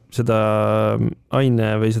 sest seda aine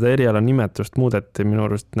või seda eriala nimetust muudeti minu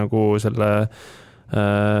arust nagu selle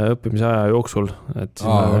õppimise aja jooksul, et siis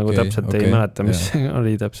ma nagu täpselt ei mäleta, mis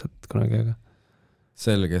oli täpselt kunagi, aga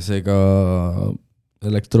selge, seega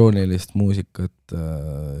elektroonilist muusikat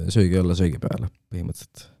söögi alla söögi peale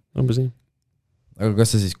põhimõtteliselt. Umbes nii. Aga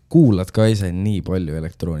kas sa siis kuulad ka ise nii palju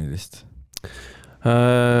elektroonilist?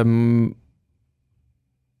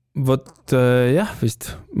 Vot jah vist.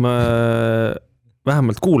 Ma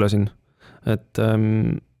vähemalt kuulasin, et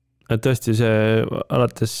tõesti see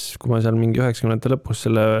alates, kui ma seal mingi 90. lõpus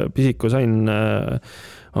selle pisiku sain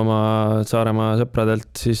oma Saaremaa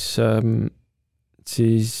sõpradelt, siis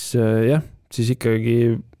ikkagi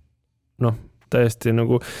täiesti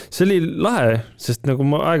nagu, see oli lahe, sest nagu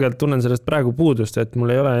ma aeg-ajalt tunnen sellest praegu puudust, et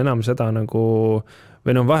mul ei ole enam seda nagu,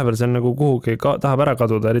 või vahepeal see on nagu kuhugi tahab ära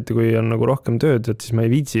kaduda, eriti kui on nagu rohkem tööd, et siis ma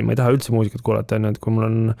ei viitsi, ma ei taha üldse muusikat kuulata, et kui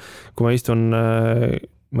ma istun,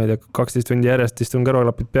 ma ei tea, 12 tundi järjest istun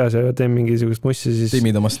kõrvaklapid peas ja teen mingisugust mussi, siis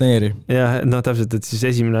timid oma sneeri. Ja täpselt, et siis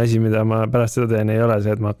esimene asi, mida ma pärast seda teen, ei ole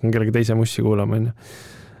see, et ma hakkan kellegi teise mussi kuulama,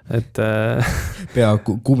 et pea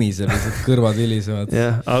kumisel, kõrvad hilisevad.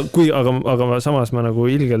 Jah, aga samas ma nagu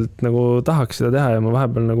ilgelt nagu tahaks seda teha ja ma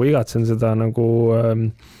vahepeal nagu igatsen seda nagu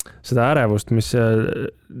seda ärevust, mis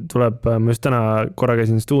tuleb, ma just täna korra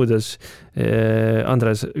käisin stuudios,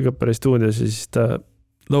 Andres Kõpperi stuudios, siis ta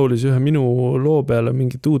laulis ühe minu loo peale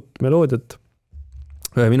mingit uut meloodiat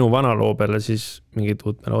ühe minu vana loo peale siis mingit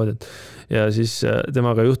uut meloodiat ja siis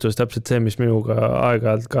temaga juhtus täpselt see, mis minuga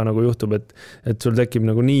aeg-ajalt ka nagu juhtub, et sul tekib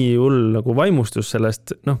nagu nii hull nagu vaimustus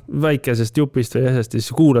sellest, väikesest jupist või asjast ja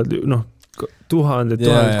siis kuulad, tuhandet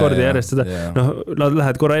kordi järjest seda,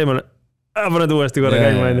 lähed korra eemale, paned uuesti korra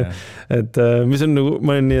käima, et mis on nagu,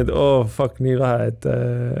 ma olen nii, et fuck, nii lahe,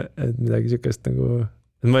 et midagi sükest nagu,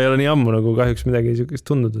 et ma ei ole nii ammu nagu kahjuks midagi sükest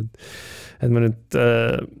tundnud, et ma nüüd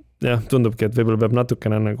tundubki, et võib-olla peab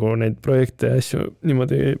natukene nagu neid projekte ja asju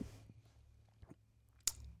niimoodi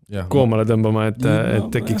koomale tõmbama, et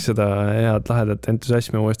tekiks seda head lahedat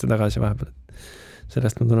entusiasmi uuesti tagasi vahepeal.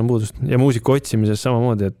 Sellest ma tunnen puudust. Ja muusika otsimises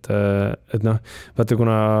samamoodi, et vaata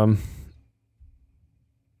kuna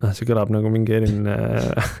see kõlab nagu mingi eriline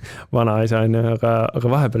vana asja, aga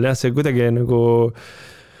vahepeal see kuidagi nagu,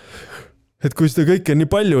 et kui seda kõike on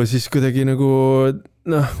nii palju, siis kuidagi nagu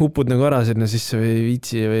upud nagu ära sinna sisse või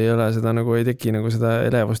viitsi või ei ole seda nagu ei teki nagu seda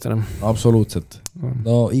elevust enam. Absoluutselt.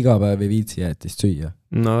 No iga päev ei viitsi jäetist süüa.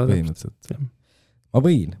 Põhimõtteliselt. Ma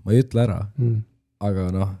ei ütle ära.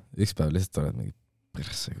 Aga üks päev lihtsalt oled mingi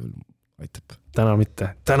persse küll aitab. Täna mitte.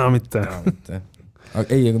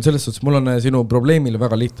 Ei, selles suhtes mul on sinu probleemile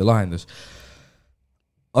väga lihtne lahendus.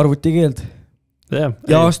 Arvutikeeld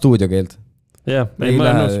ja stuudiokeeld. Ei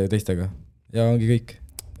lähe teistega. Ja ongi kõik.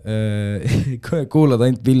 Kuulad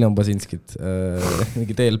ainult William Basinskit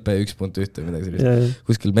mingi DLP 1.1 midagi sellist.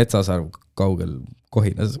 Kuskil metsasarv kaugel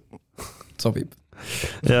kohinas sobib.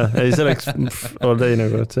 Ei selleks all day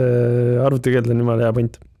nagu, et see arvutikeeld on jumala hea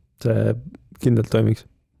point. See kindlalt toimiks.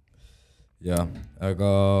 Aga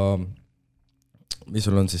mis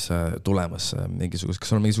sul on siis tulemas mingisugust,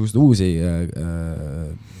 kas on mingisugust uusi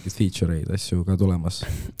feature'id, asju ka tulemas?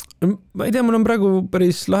 Ma ei tea, mul on praegu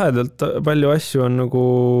päris lahedalt palju asju on nagu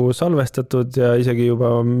salvestatud ja isegi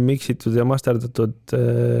juba miksitud ja masterdatud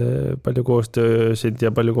palju koostöösid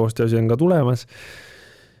ja palju koostöösid on ka tulemas.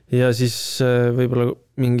 Ja siis võib-olla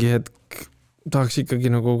mingi hetk tahaks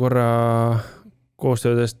ikkagi nagu korra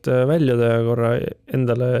koostöödest väljuda ja korra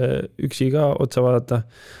endale üksi ka otsa vaadata.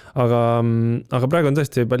 Aga praegu on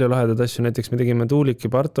tõesti palju lahedad asju, näiteks me tegime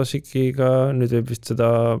Tuuliki Bartosikiga, nüüd võib vist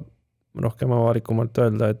seda rohkem avalikumalt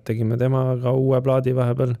öelda, et tegime temaga uue plaadi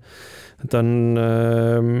vahepeal. Ta on,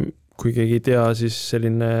 kui keegi ei tea, siis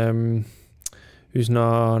selline üsna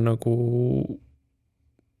nagu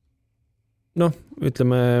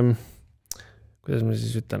ütleme, kuidas ma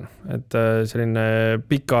siis ütlen, et selline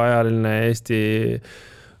pikaajaline Eesti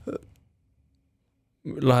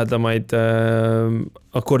lahedamaid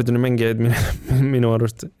akordionimengijaid minu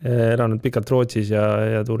arust elanud pikalt Rootsis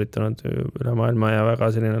ja tuuritanud üle maailma ja väga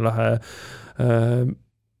selline lahe,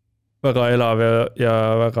 väga elav ja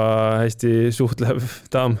väga hästi suhtlev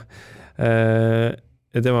daam.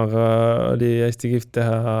 Ja temaga oli hästi kihvt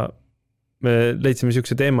teha. Me leidsime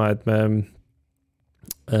siukse teema, et me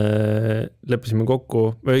leppisime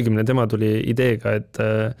kokku, või õigemini tema tuli ideega,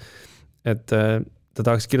 et ta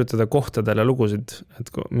tahaks kirjutada kohtadele lugusid, et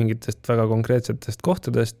mingitest väga konkreetsetest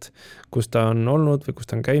kohtadest, kus ta on olnud või kus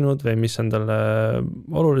ta on käinud või mis on talle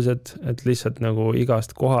olulised, et lihtsalt nagu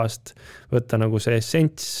igast kohast võtta nagu see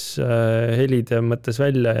essents helide mõttes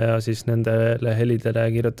välja ja siis nendele helidele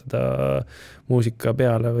kirjutada muusika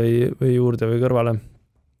peale või juurde või kõrvale.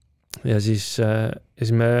 Ja siis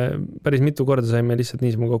me päris mitu korda saime lihtsalt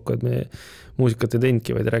niisama kokku, et me muusikat ei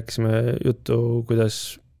teinudki, vaid rääkisime juttu,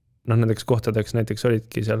 kuidas nendeks kohtadeks näiteks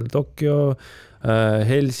olidki seal Tokyo,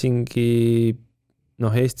 Helsingi,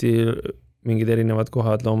 Eesti mingid erinevad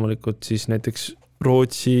kohad loomulikult, siis näiteks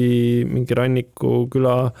Rootsi mingi ranniku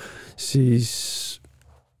küla, siis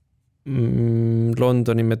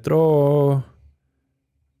Londoni metroo,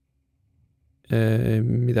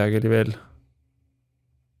 midagi oli veel.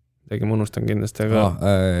 Midagi ma unustan kindlasti, aga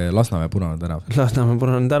Lasnamäe Punane tänav. Lasnamäe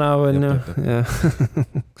Punane tänav on ju.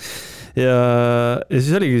 Ja siis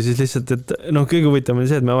oligi siis lihtsalt, et kõige huvitavam oli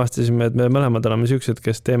see, et me avastasime, et me mõlemad oleme siuksed,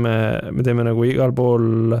 kes me teeme nagu igal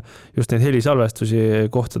pool just neid helisalvestusi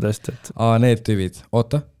kohtadest. Need tüübid.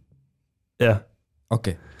 Oota? Jah.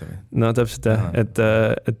 Okei. No täpselt jah, et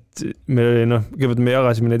me oli, kõigepealt me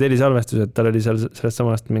jagasime neid helisalvestusi, et tal oli seal sellest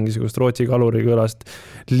samast mingisugust Rootsi kaluri kõlast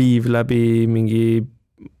liiv läbi mingi,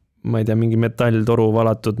 ma ei tea, mingi metalltoru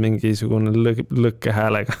valatud mingisugune lõkke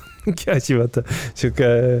häälega. Asi vaata, siuke...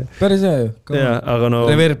 Päris hea ju. Aga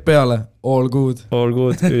reverb peale, all good. All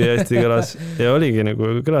good, üli hästi kõlas. Ja oligi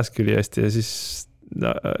nagu kõlaski üli hästi ja siis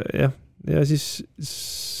ja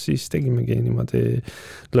siis tegimegi niimoodi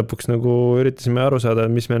lõpuks nagu üritasime aru saada,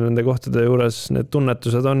 mis meil nende kohtade juures need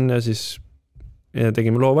tunnetused on ja siis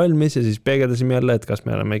tegime loo valmis ja siis peegeldasime jälle, et kas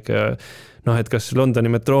me oleme ikka et kas Londoni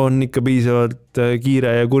metroo on ikka piisavalt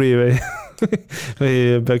kiire ja kuri või või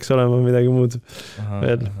peaks olema midagi muud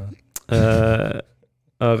veel.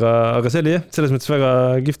 Aga see oli jah, selles mõttes väga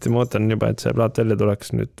kihvti, ma ootan juba, et see plaat välja tuleks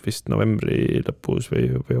nüüd vist novembri lõpus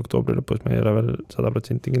või oktoobri lõpus, ma ei ole veel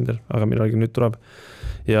 100% kindel, aga millalgi nüüd tuleb.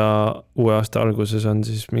 Ja uue aasta alguses on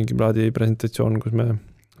siis mingi plaadi presentatsioon, kus me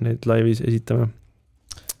neid laivis esitame.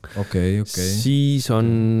 Okay. Siis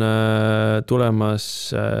on tulemas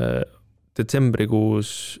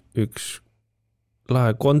detsembrikuus üks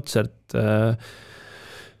lahe kontsert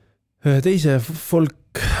teise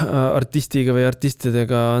folk-artistiga või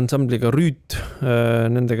artistidega ansambliga Rüüt.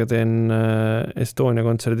 Nendega teen Estonia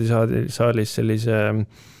kontserdisaalis sellise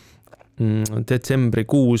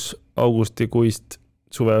detsembrikuus augustikuist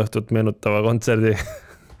suveõhtut meenutava kontserdi.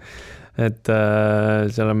 Et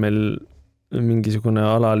seal on meil mingisugune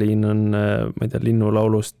alaliin on, ma ei tea,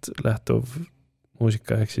 linnulaulust lähtuv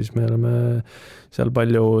muusika, ehk siis me oleme seal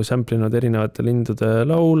palju samplinud erinevate lindude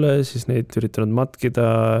laule, siis neid üritanud matkida,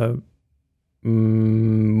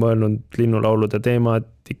 mõelnud linnulaulude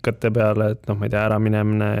teematikate peale, et noh, ma ei tea,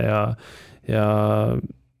 äraminemine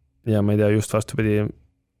ja ma ei tea, just vastupidi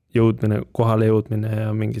jõudmine, kohale jõudmine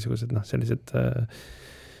ja mingisugused, noh, sellised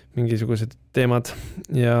mingisugused teemad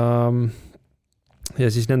ja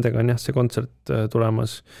siis nendega on jah, see kontsert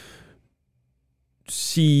tulemas.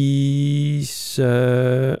 Siis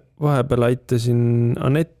vahepeal aitasin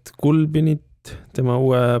Anett Kulbinit tema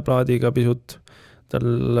uue plaadiga pisut. Tal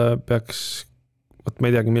peaks, ma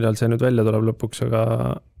ei teagi, millal see nüüd välja tuleb lõpuks,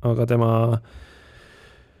 aga tema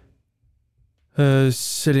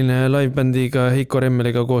selline livebändiga Heiko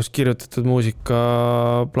Remmeliga koos kirjutatud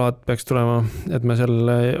muusikaplaat peaks tulema, et ma seal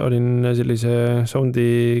olin sellise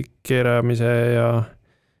soundi keeramise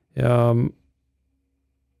ja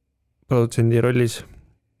produtsendi rollis.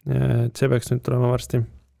 Et see peaks nüüd tulema varsti.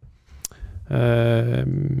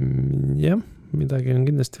 Jah, midagi on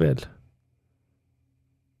kindlasti veel.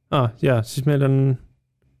 Siis meil on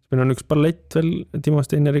üks ballett veel Timo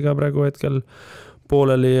Steineriga praegu hetkel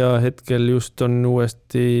pooleli ja hetkel just on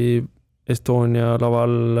uuesti Estonia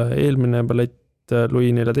laval eelmine ballett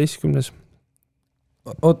Louis 14.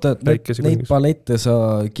 Oota, neid ballette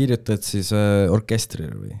sa kirjutad siis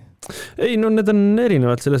orkestrile või? Ei, no need on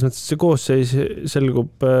erinevad, selles mõttes see koosseis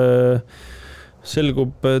selgub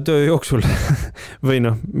töö jooksul või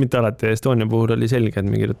noh, mitte alati Estonia puhul oli selge, et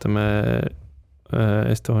me kirjutame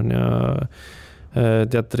Estonia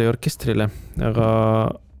teatri orkestrile,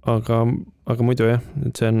 aga muidu jah,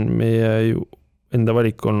 et see on meie ju enda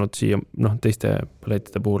valik olnud siia teiste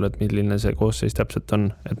ballettide puhul, et milline see koosseis täpselt on,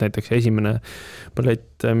 et näiteks esimene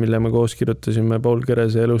ballett, mille me koos kirjutasime Paul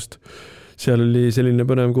Kerese elust, seal oli selline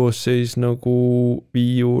põnev koosseis nagu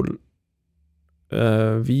viiul,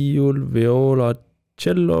 viola,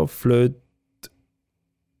 cello, flööt,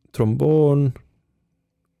 tromboon,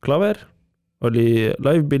 klaver, oli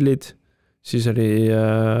livepillid, siis oli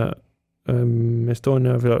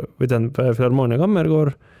Estonia Filharmonia kammerkoor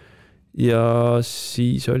ja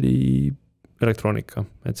siis oli elektroonika,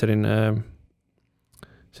 et selline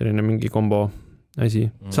mingi kombo asi.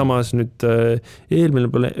 Samas nüüd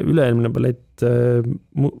üleelmine ballett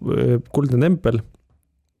Kuldne tempel,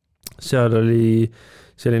 seal oli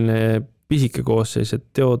selline pisike koosseis, et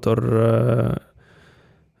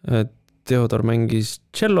Teodor mängis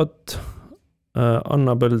tšellot,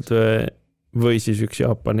 Anna Põldvee või siis üks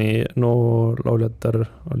Jaapani lauljatar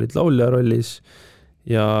olid laulja rollis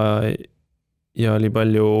ja oli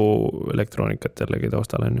palju elektroonikat jällegi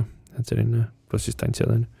taustal on ju, et selline pluss siis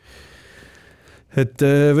tantsijad on ju. Et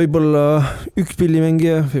võib-olla üks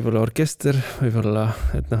pillimängija, võib-olla orkester, võib-olla,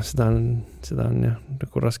 et noh, seda on jah,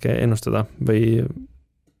 nagu raske ennustada või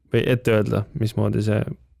ette öelda, mismoodi see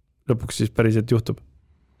lõpuks siis päriselt juhtub.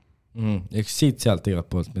 Eks siit-sealt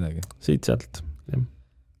igalt poolt midagi? Siit-sealt, jah.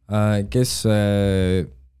 Kes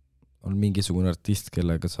on mingisugune artist,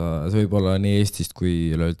 kellega see võib olla nii Eestist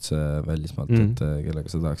kui üleüldse välismaalt, et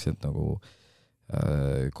kellega sa tahaksid nagu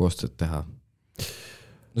koostööd teha?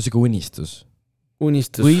 No siuke unistus.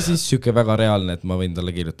 Või siis siuke väga reaalne, et ma võin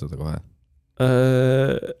talle kirjutada kohe?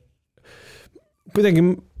 Kuidagi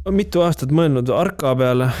mitu aastat mõelnud Arka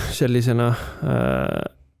peale sellisena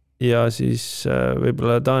ja siis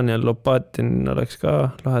võib-olla Daniel Lopatin oleks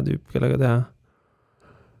ka lahe tüüp, kellega teha.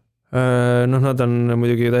 Nad on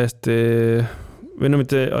muidugi täiesti või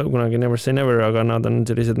mitte kunagi never say never, aga nad on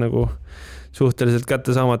sellised nagu suhteliselt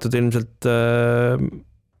kättesaamatud ilmselt,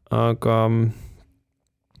 aga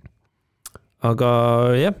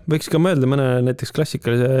jah, võiks ka mõelda mõne näiteks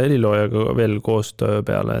klassikalise heliloojaga veel koostöö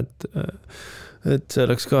peale, et see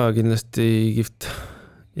oleks ka kindlasti kihvt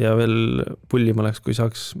ja veel pullim oleks, kui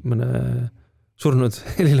saaks mõne surnud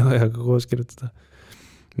heliloojaga koos kirjutada.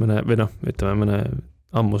 ütleme mõne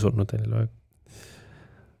ammu surnud heliloojak.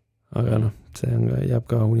 Aga see on jääb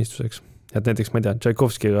ka unistuseks. Et näiteks, ma ei tea,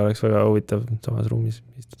 Tšaikovskiga oleks väga huvitav samas ruumis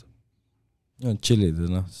istuda. Ja, chillid,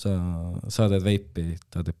 sa teed veipi,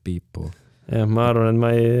 ta teed piipu. Ja, ma arvan, et ma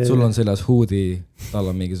ei... Sul on seljas huudi, tal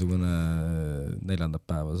on mingisugune 4.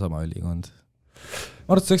 päeva sama ülikond.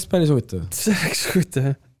 Ma arvan, et see oleks päris huvitav. See oleks huvitav,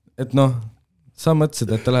 jah. Et sa mõtlesid,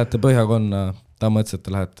 et te lähete Põhjakonna, ta mõtlesid, et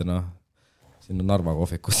te lähete sinna Narva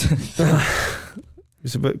kohvikusse.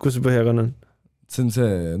 Kus see Põhjakonna on? See on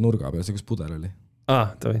see nurga peal, see kus pudel oli.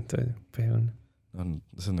 Tohi, Põhjakonna.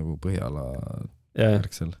 See on nagu Põhjala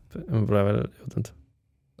järg seal. Ma pole veel jõudnud.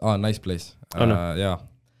 Nice place. Jaa,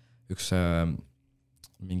 üks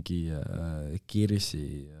mingi kirsi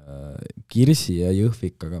ja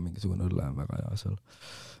jõhvikaga mingisugune õlle on väga hea seal.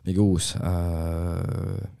 Mingi uus,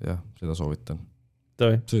 jah, seda soovitan.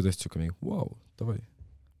 Tohi. See oli tõesti mingi, wow, tavai.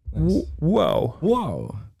 Wow.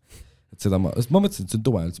 Et seda ma mõtlesin, et see on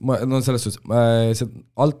tume. Selles suhtes,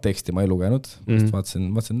 altteksti ma ei lugenud.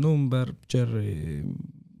 Vaatasin number, Jerry,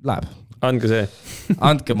 läheb. Andke see.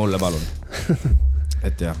 Andke mulle, palun.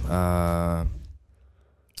 Et jah,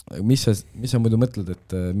 mis sa muidu mõtled, et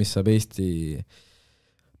mis saab Eesti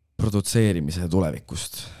produtseerimise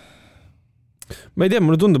tulevikust? Ma ei tea,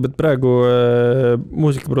 mulle tundub, et praegu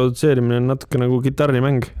muusika produtseerimine on natuke nagu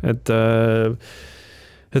kitarrimäng, et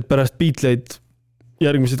pärast Beatleid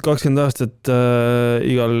järgmised 20 aastat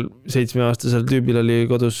igal 7-aastasel tüübil oli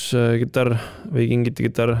kodus kitarr või kingiti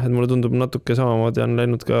kitarr, et mulle tundub natuke samamoodi on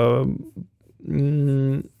läinud ka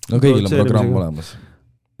kõigil on programm olemas.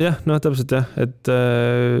 Jah, täpselt jah, et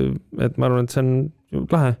ma arvan, et see on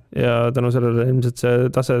lahe ja tänu sellele ilmselt see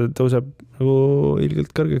tase tõuseb nagu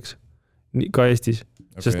ilgelt kõrgeks ka Eestis,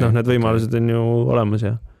 sest need võimalused on ju olemas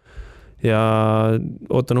ja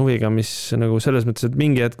ootan huviga, mis nagu selles mõttes, et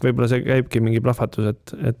mingi hetk võib-olla see käibki mingi plahvatus,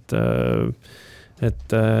 et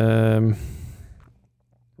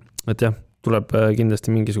jah, tuleb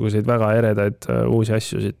kindlasti mingisuguseid väga eredaid uusi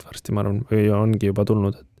asju siit varsti, ma arvan, või ongi juba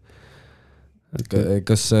tulnud.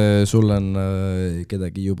 Kas sul on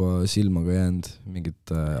kedagi juba silmaga jäänud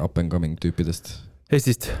mingit up and coming tüüpidest?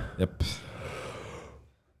 Eestist? Jep.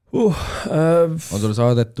 On sul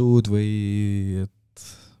saadetud või et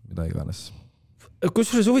mida iganes?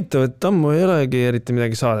 Kusjuures huvitav, et ammu ei olegi eriti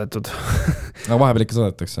midagi saadetud. Vahepeal ikka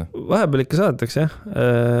saadetakse? Vahepeal ikka saadetakse, jah.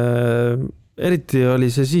 Eriti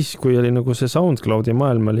oli see siis, kui oli nagu see SoundCloudi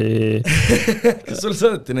maailm oli... Kas sul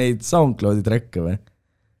saadeti neid SoundCloudi track'e või?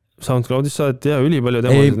 SoundCloudis saadeti, jah, ülipalju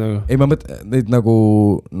demosid nagu. Ei, ma mõtlen, neid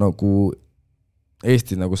nagu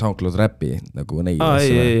Eesti nagu SoundCloud räpi nagu neid.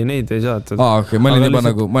 Ei, neid ei saadetud. Okay, ma olin juba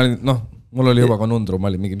lihtsalt... nagu, mul oli juba konundru,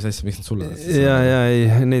 ma olin mingi, mis asja, mis sulle? Ei,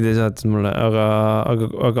 neid ei saadetud mulle,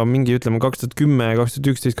 aga mingi, ütleme, 2010,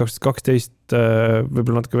 2011, 2012,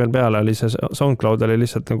 võib-olla natuke veel peale oli see SoundCloud oli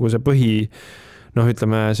lihtsalt nagu see põhi,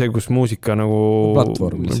 ütleme, see, kus muusika nagu...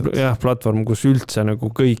 Platvorm lihtsalt. Jah, platvorm, kus üldse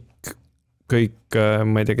nagu kõik,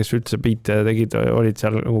 ma ei tea, kes üldse biite tegid, olid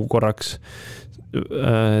seal nagu korraks.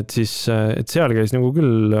 Et seal käis nagu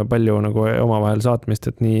küll palju nagu omavahel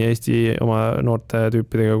saatmist, et nii Eesti oma noorte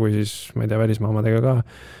tüüpidega kui siis, ma ei tea, välismaamadega ka.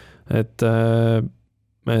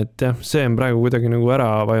 Et jah, see on praegu kuidagi nagu ära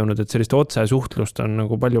vajunud, et sellist otse suhtlust on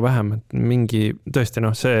nagu palju vähem, et mingi tõesti,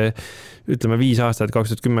 see ütleme 5 aastat,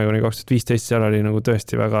 2010–2015 seal oli nagu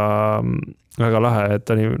tõesti väga, väga lahe,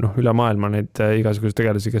 et oli üle maailma neid igasugused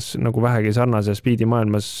tegelasi, kes nagu vähegi sarnase speedi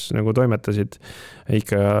maailmas nagu toimetasid,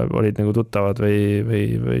 ikka olid nagu tuttavad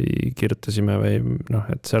või kirjutasime või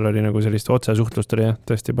et seal oli nagu sellist otse suhtlust oli jah,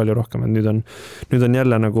 tõesti palju rohkem, et nüüd on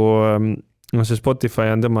jälle nagu see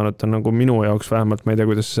Spotify on tõmmanud, on nagu minu jaoks vähemalt, ma ei tea,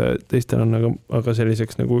 kuidas teistel on, aga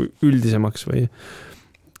selliseks nagu üldisemaks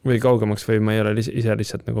või kaugemaks või ma ei ole ise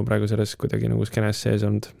lihtsalt nagu praegu selles kuidagi nagu skenes sees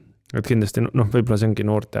olnud. Et kindlasti, võib-olla see ongi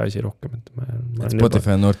noorte asi rohkem. Et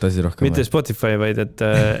Spotify on noorte asi rohkem. Mitte Spotify, vaid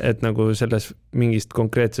et nagu selles mingist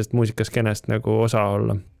konkreetsest muusikaskenest nagu osa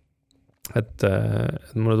olla. Et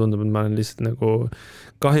mulle tundub, et ma olen lihtsalt nagu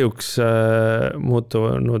kahjuks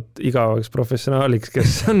muutunud igavaks professionaaliks,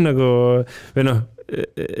 kes on nagu, või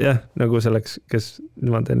jah, nagu selleks, kes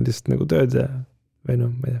ma teen lihtsalt nagu tööd ja või ma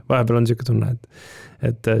ei tea, vahepeal on siuke tunne,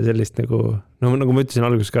 et sellist nagu, nagu ma ütlesin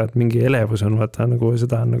alguses ka, et mingi elevus on, vaata, nagu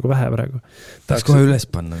seda on nagu vähe praegu. Tahaks kohe üles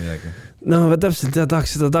panna midagi. Täpselt, ja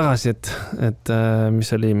tahaks seda tagasi, et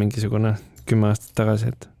mis oli mingisugune 10 aastat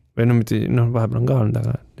tagasi, et või vahepeal on ka olnud,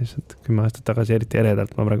 aga lihtsalt 10 aastat tagasi eriti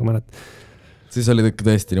eredalt ma praegu mälet. Siis oli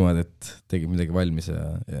tõesti niimoodi, et tegi midagi valmis ja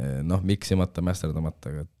miksimata,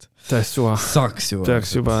 mästerdamata, et saaks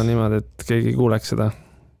juba niimoodi, et keegi kuuleks seda.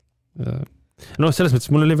 noh, selles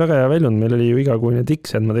mõttes mul oli väga hea väljund, meil oli ju igakuine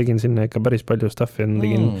tiks, et ma tegin sinna ikka päris palju stuffi, et ma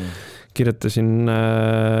tegin kirjutasin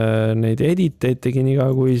neid editeid, tegin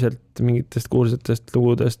igakuiselt mingitest kuulsatest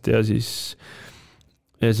lugudest ja siis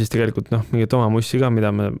tegelikult mingit oma mussi ka,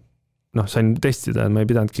 mida ma sain testida, et ma ei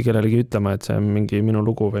pidanudki kellelegi ütlema, et see on mingi minu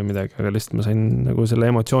lugu või midagi, aga lihtsalt ma sain nagu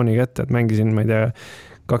selle emotsiooni kätte, et mängisin, ma ei tea,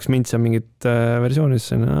 2 mintsa mingit versiooni,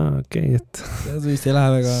 siis sain, okei, et see vist ei lähe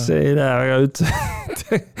väga. See ei lähe väga üldse.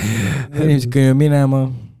 Inimesed kõige minema,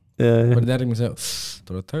 panid järgmise,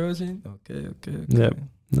 tuled tagasi, okei.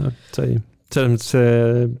 No, sai. Selles mõttes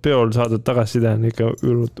see peol saadud tagasiside on ikka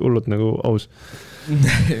hullult nagu aus.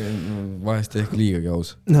 Vahest ehk liigagi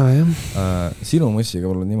aus. No, jah. Sinu mussiga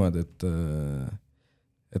mul on niimoodi,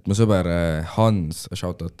 et mu sõber Hans,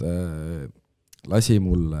 shoutout, lasi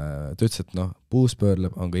mulle, ta ütles, et Puus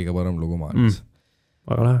pöörleb on kõige parem lugu maailmas.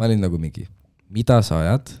 Ma olin nagu mingi, mida sa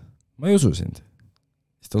ajad? Ma ei usu sind.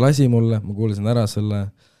 Siis ta lasi mulle, ma kuulasin ära selle,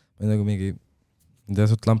 ma olin nagu mingi, mida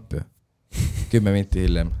suht lamp ju. 10 minti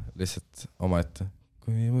hiljem, lihtsalt oma ette.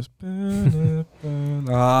 Kui mus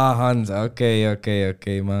Hans,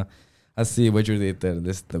 okei, ma I see what you did there,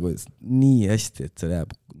 lihtsalt nagu nii hästi, et see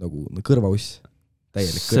jääb nagu kõrvauss,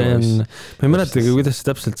 täielik kõrvauss. Ma ei mäletagi, kuidas see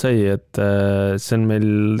täpselt sai, et see on meil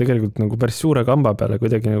tegelikult nagu päris suure kamba peale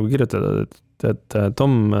kuidagi nagu kirjutatud, et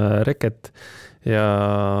Tom Reket ja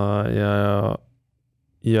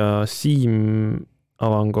Siim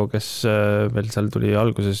Avango, kes veel seal tuli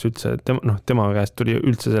alguses üldse, tema käest tuli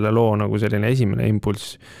üldse selle loo nagu selline esimene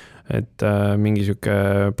impulss, et mingi siuke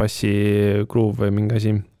bassi groove või mingi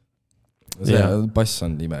asi. See bass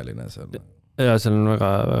on imeline seal. Ja seal on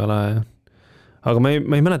väga, väga lahe. Aga ma ei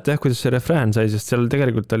mäleta kuidas see refrään sai, sest seal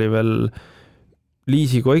tegelikult oli veel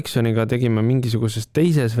Liisi Koiksoniga tegime mingisuguses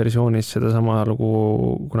teises versioonis seda sama lugu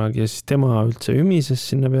kunagi ja siis tema üldse ümises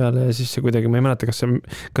sinna peale ja siis see kuidagi, ma ei mäleta, kas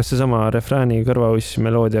see sama refrääni kõrvauss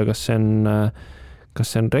meloodia, kas see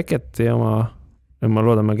on Reketi oma, ma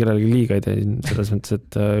loodan, ma kellelegi liiga ei tee selles mõttes,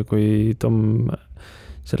 et kui Tom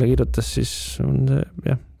selle kirjutas, siis on see,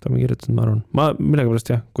 jah, Tomi kirjutas, ma arvan. Ma millegi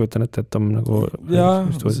pärast kujutan ette, et Tom nagu...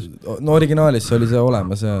 no originaalis oli see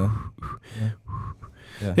olemas ja...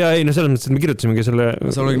 Ja ei, selles mõttes, et me kirjutasimegi selle...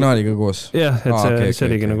 See originaaliga koos. Jah, et see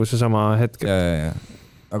oligi nagu see sama hetk. Ja.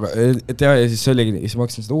 Aga ja siis see oligi, siis ma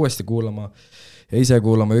hakkasin seda uuesti kuulama ja ise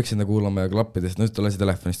kuulama, üksinda kuulama ja klappides, ta lasi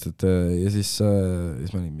telefonist, ja siis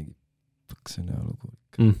ma olin mingi, see on hea lugu.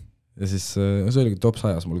 Ja siis see oligi top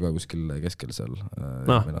 100 mul ka kuskil keskel seal.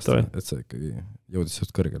 Et see ikkagi jõudis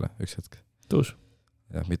suht kõrgele üks hetk. Tuus.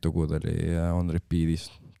 Ja mitu kuud oli on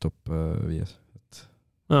repeatis top 5.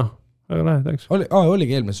 Väga lähe, tänks.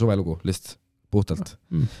 Oligi eelmise suve lugu, lihtsalt puhtalt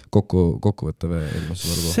kokkuvõttav eelmise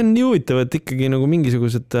suve lugu. See on nii huvitav, et ikkagi nagu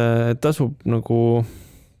mingisugused tasub nagu,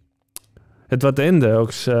 et vaata enda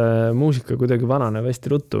jaoks muusika kuidagi vananeb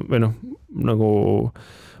hästi ruttu või nagu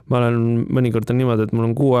ma olen mõnikord on niimoodi, et mul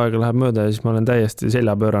on 6 aega läheb mööda ja siis ma olen täiesti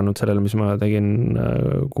selja pööranud sellele, mis ma tegin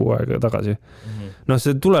 6 aega tagasi.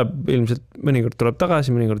 See tuleb ilmselt, mõnikord tuleb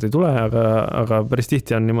tagasi, mõnikord ei tule, aga päris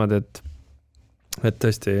tihti on niimoodi, et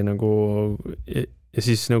tõesti nagu ja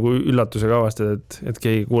siis nagu üllatusega avastad, et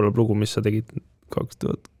keegi kuulab lugu, mis sa tegid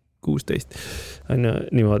 2016 on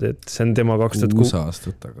niimoodi, et see on tema 6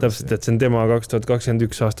 aastat tagasi. Täpselt, et see on tema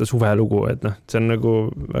 2021 aasta suve lugu, et see on nagu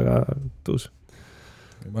väga tuus.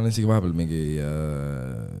 Ma olen isegi vahepeal mingi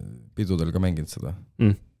pidudel ka mänginud seda.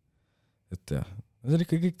 Et jah, see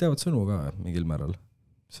ikka kõik teavad sõnu ka mingil määral.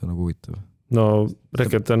 See on nagu huvitav. No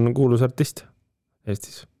Reket on kuulus artist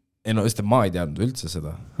Eestis. Ei no, sest ma ei teadnud üldse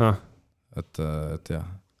seda. Et jah.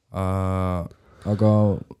 Aga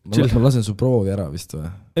ma lasen su proovi ära vist või?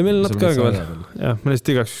 Ei, meil natuke aega veel. Jah, ma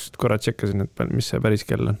lihtsalt igaks korra tšekkasin, et mis see päris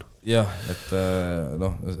kell on. Jah, et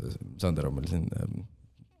Sander on meil siin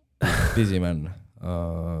busy man.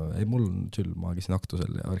 Ei, mul on chill, ma käisin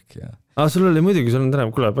aktusel ja värki. Sul oli muidugi, sul on täna,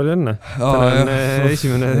 kuule, palju õnne. Täna on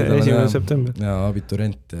 1. september. Ja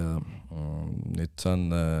abiturient ja nüüd saan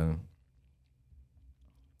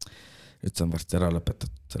varsti ära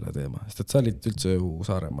lõpetatud selle teema. Sest et sa olid üldse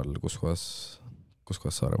Saaremaal, kus kohas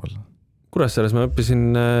Saaremaal? Kuressaares ma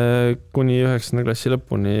õppisin kuni 9. klassi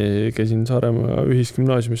lõpuni, käisin Saaremaa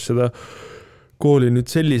ühisgümnaasiumis, seda kooli nüüd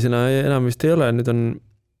sellisena enam vist ei ole, nüüd on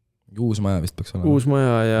uus maja vist peaks olema. Uus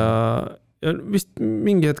maja ja vist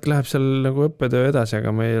mingi hetk läheb seal nagu õppetöö edasi,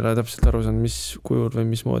 aga ma ei ole täpselt aru saanud, mis kujul või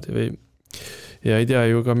mismoodi või ja ei tea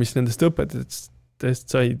ju ka, mis nendest õpetajatest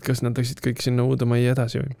said, kas nad läksid kõik sinna uude majja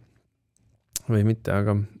edasi või mitte,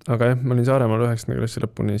 aga jah, ma olin Saaremaal 9. klassi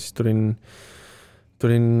lõpuni ja siis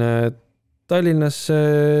tulin Tallinnasse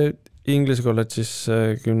Inglise kolledžis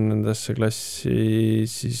 10. klassi,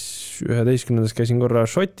 siis 11. käisin korra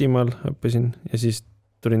Šotimaal, õppisin ja siis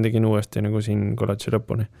tulin tegin uuesti nagu siin kolledži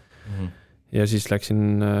lõpuni. Ja siis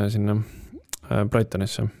läksin sinna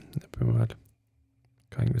Brightonisse õppima vahel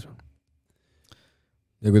ka Inglismaal.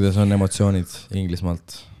 Ja kuidas on emotsioonid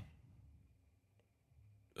Inglismaalt?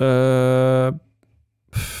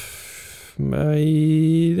 Ma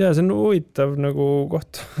ei tea, see on huvitav nagu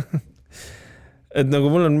koht. Et nagu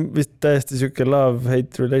mul on vist täiesti siuke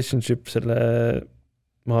love-hate relationship selle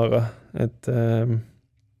maaga, et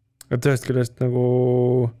ühest küljest nagu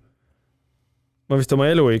ma vist oma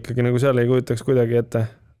elu ikkagi nagu seal ei kujutaks kuidagi ette,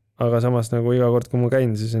 aga samas nagu iga kord, kui ma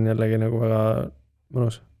käin, siis on jällegi nagu väga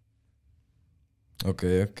mõnus.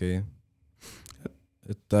 Okei.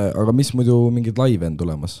 Et aga mis muidu mingid laive on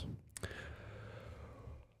tulemas?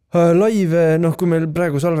 Laive, kui meil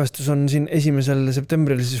praegu salvestus on siin 1.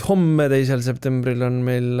 septembril, siis homme 2. septembril on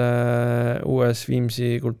meil uues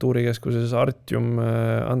Viimsi kultuurikeskuses Artium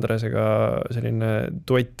Andresega selline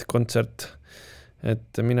duettkontsert,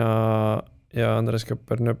 et mina ja Andres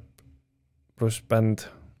Köpper-Nöpp pluss bänd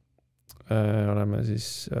oleme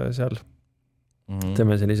siis seal.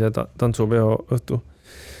 Teeme sellise tantsupeo õhtu.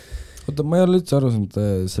 Oota, ma ei ole üldse aru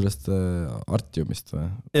sellest Artiumist või?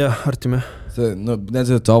 Jah, Artium, jah. Näen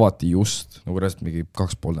seda, et see avati just, nagu rääst mingi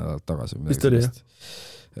 2,5 nädalat tagasi. Vist oli, jah.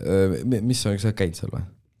 Mis on, sa käid seal või?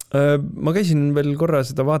 Ma käisin veel korra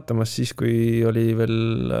seda vaatamas siis, kui oli veel,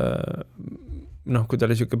 kui ta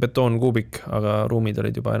oli siuke betoonkuubik, aga ruumid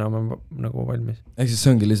olid juba enam nagu valmis. Ehk siis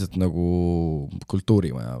see ongi lihtsalt nagu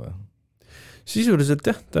kultuurimaja või? Sisuliselt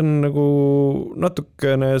jah, ta on nagu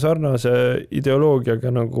natukene sarnase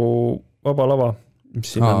ideoloogiaga nagu vaba lava,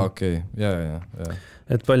 mis siin on. Okei, ja.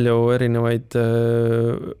 Et palju erinevaid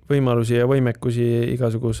võimalusi ja võimekusi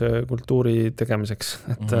igasuguse kultuuri tegemiseks.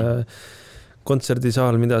 Et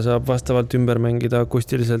kontserdisaal, mida saab vastavalt ümber mängida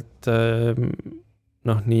akustiliselt,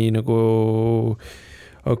 nii nagu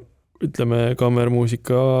ütleme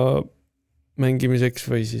kaamermuusika mängimiseks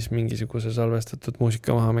või siis mingisuguse salvestatud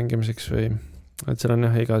muusika maha mängimiseks või et seal on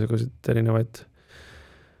jah igasuguseid erinevaid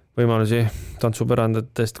võimalusi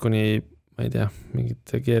tantsupõrandatest kuni, ma ei tea,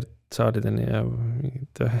 mingite keertsaalideni ja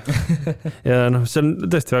mingite ja see on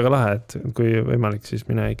tõesti väga lahe, et kui võimalik, siis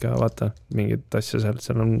mine ikka vaata mingit asja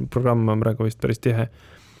seal on programm on praegu vist päris tihe.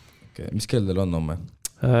 Okay. Mis kell teil on homme?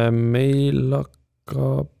 Meil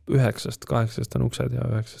hakkab 9-st, 8-st on uksed ja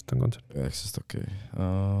 9-st on kontsert. 9-st,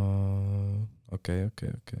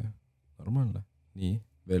 okei. Normaalne. Nii,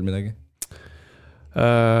 veel midagi?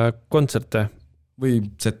 Kontserte. Või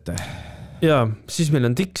sette? Jaa, siis meil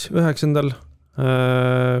on Tiks 9.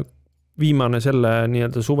 Viimane selle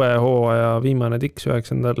nii-öelda suvehooaja viimane Tiks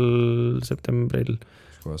 9. septembril.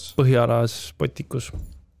 Põhjalas Potikus.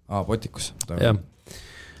 Potikus.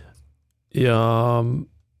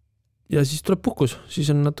 Ja siis tuleb puhkus, siis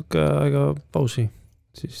on natuke aega pausi.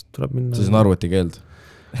 Siis tuleb minna. Siis on arvutikeeld.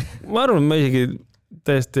 Ma arvan, ma isegi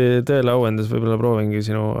täiesti tõele auendas võib-olla proovingi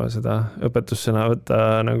sinu seda õpetussõna võtta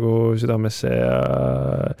nagu südamesse ja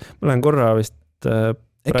ma lähen korra vist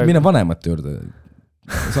äkki mine vanemate juurde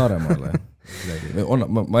Saaremaale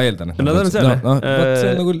ma eeldan, et see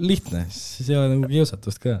on nagu lihtne, siis ei ole nagu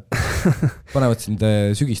kiusatust ka panevad sind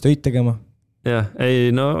sügistöid tegema jah,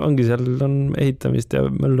 ongi seal on ehitamist ja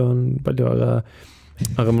möllu on palju,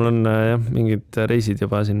 aga mul on mingid reisid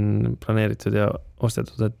juba siin planeeritud ja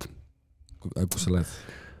ostetud, et kus sa lähed?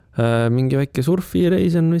 Mingi väike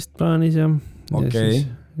surfireis on vist plaanis ja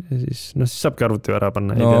siis saabki arvuti ära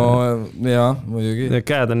panna. Jaa, muidugi.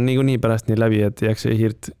 Käed on nii pärast nii läbi, et ei jaksa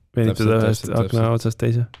hiirt venitada ühest akna otsast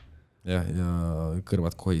teise. Ja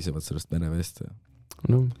kõrvad kohisevad sellest mereveest.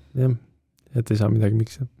 Jah, et ei saa midagi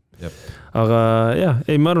miksa. Jep. Aga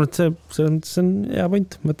ma arvan, et see on hea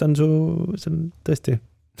point. Mõtlen see on tõesti.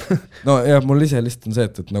 No ja mul ise lihtsalt on see,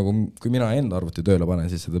 et nagu kui mina enda arvuti tööle panen,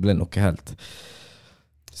 siis see teeb lennuki häält.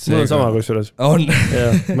 Mul on sama kusjuures. On.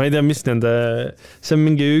 Ma ei tea, mis nende, see on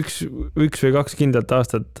mingi üks või 2 kindlat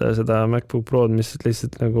aastat seda MacBook Pro'd, mis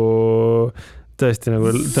lihtsalt nagu tõesti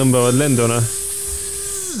nagu tõmbavad lenduna.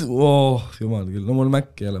 Jumal küll, no mul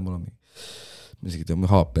Mac ei ole, mul on isegi teeb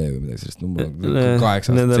HP või midagi sellist, no mul on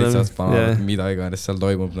 8-7 aastat panavad, mida iganes seal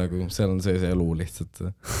toimub, nagu seal on see elu lihtsalt.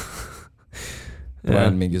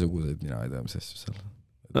 Praegu mingisuguseid, mina ei tea, mis asju seal.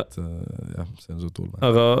 Et see on suht ulme.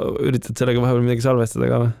 Aga üritad sellega vahepeal midagi salvestada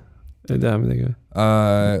ka või? Ei tea midagi või?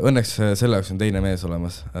 Õnneks selle jaoks on teine mees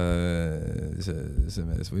olemas. See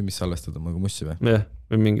mees või mis salvestada, ma mussi või? Jah,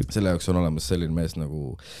 või mingid. Selle jaoks on olemas selline mees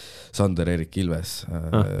nagu Sander Erik Ilves,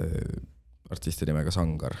 artisti nimega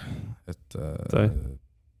Sangar. Et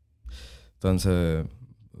ta on see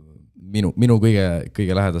minu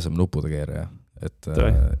kõige lähedasem nuputegeerija, et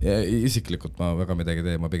ja isiklikult ma väga midagi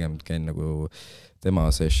teen, ma pigem käin nagu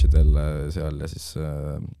tema seshidel seal ja siis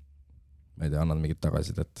ma ei tea, annan mingit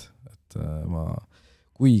tagasidet, et ma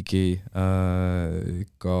kuigi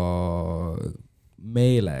ka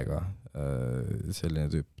meelega selline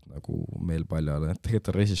tüüp nagu Meil Paljale, et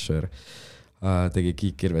tegelikult on režissöör, tegi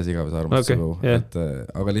Kiik Kirves igavese armastuse loo, et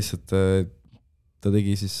aga lihtsalt ta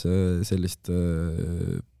tegi siis sellist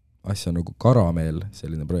asja nagu Karameel,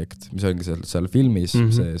 selline projekt, mis ongi seal filmis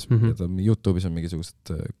sees, ja ta YouTube'is on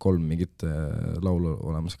mingisugused 3 mingit laulu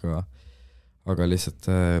olemas ka, aga lihtsalt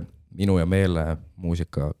minu ja Meele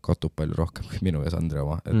muusika kattub palju rohkem kui minu ja Sandri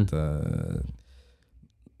oma, et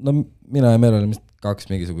no mina ja Meele oleme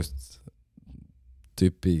 2 mingisugust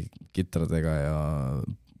tüüpi kitradega ja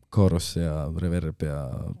koorus ja reverb ja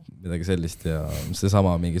midagi sellist ja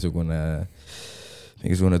seesama mingisugune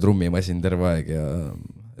trummimasin terve aeg ja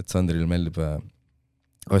et Sandril meeldib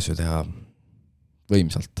asju teha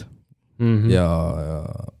võimsalt ja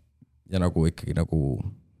nagu ikkagi nagu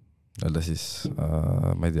öelda siis,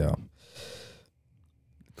 ma ei tea,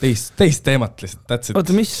 teist teemat lihtsalt, that's it.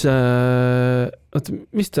 Oota,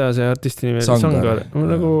 mis ta see artisti nimi oli? Sangar. Ma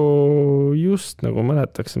nagu just nagu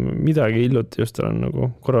mäletaks, midagi hiljuti just olen nagu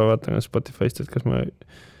korra vaatan Spotify'st, et kas ma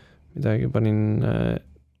midagi panin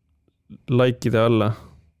likeide alla.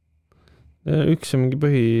 Üks on mingi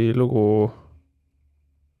põhilugu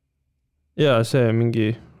ja see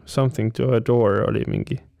mingi Something to Adore oli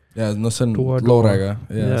mingi. Ja no see on Loorega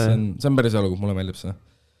ja see on päris lugu, mulle meeldib see.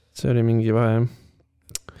 See oli mingi vahe, jah.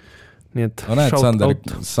 Nii et no näed,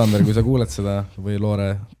 Sander, kui sa kuuled seda või Loore,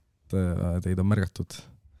 teid on märgatud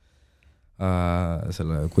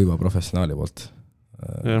selle kuiva professionaali poolt.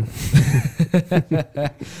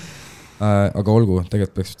 Aga olgu,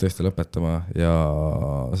 tegelikult peaks tõesti lõpetama ja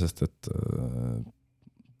sest, et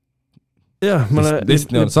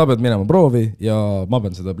sa pead minema proovi ja ma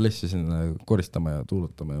pean seda blessi sinna koristama ja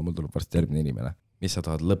tuulutama ja mul tuleb varsti järgmine inimene. Mis sa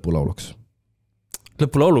tahad lõpulauluks?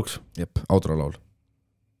 Lõpulauluks? Jep, outrolaul.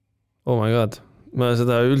 Oh my god, ma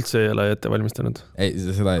seda üldse ei ole ette valmistanud. Ei,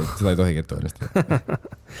 seda ei tohigi ette valmistada.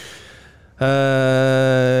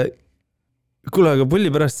 Kuule, aga pulli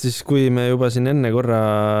pärast siis, kui me juba siin enne korra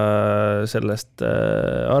sellest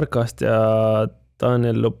Arkast ja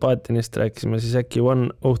Daniel Lopatinist rääkisime, siis äkki One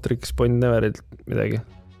Ohtrix Point Neverilt midagi.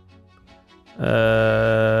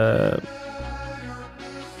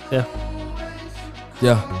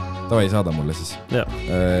 Jah, tavai saada mulle siis. Ja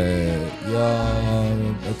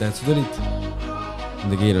aitäh, et sa tulid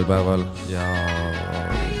nende kiirel päeval ja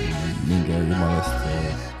minge jumalast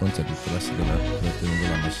kontsertitele asjadele, et on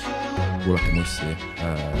tulemas. Kuulake mussi,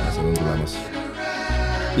 see on tulemas.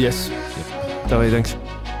 Yes. Tavai, thanks.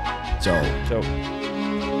 Ciao. Ciao.